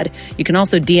Squad. You can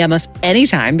also DM us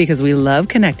anytime because we love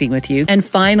connecting with you. And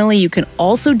finally, you can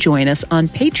also join us on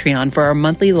Patreon for our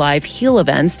monthly live heal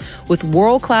events with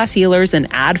world-class healers and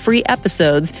ad-free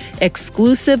episodes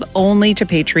exclusive only to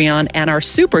Patreon and our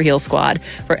Super Heal Squad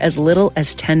for as little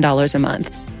as $10 a month.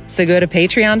 So go to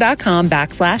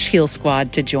patreon.com/Heal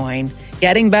Squad to join.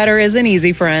 Getting better isn't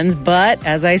easy, friends, but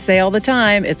as I say all the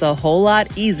time, it's a whole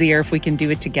lot easier if we can do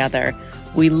it together.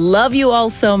 We love you all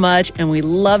so much, and we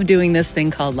love doing this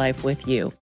thing called life with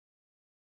you.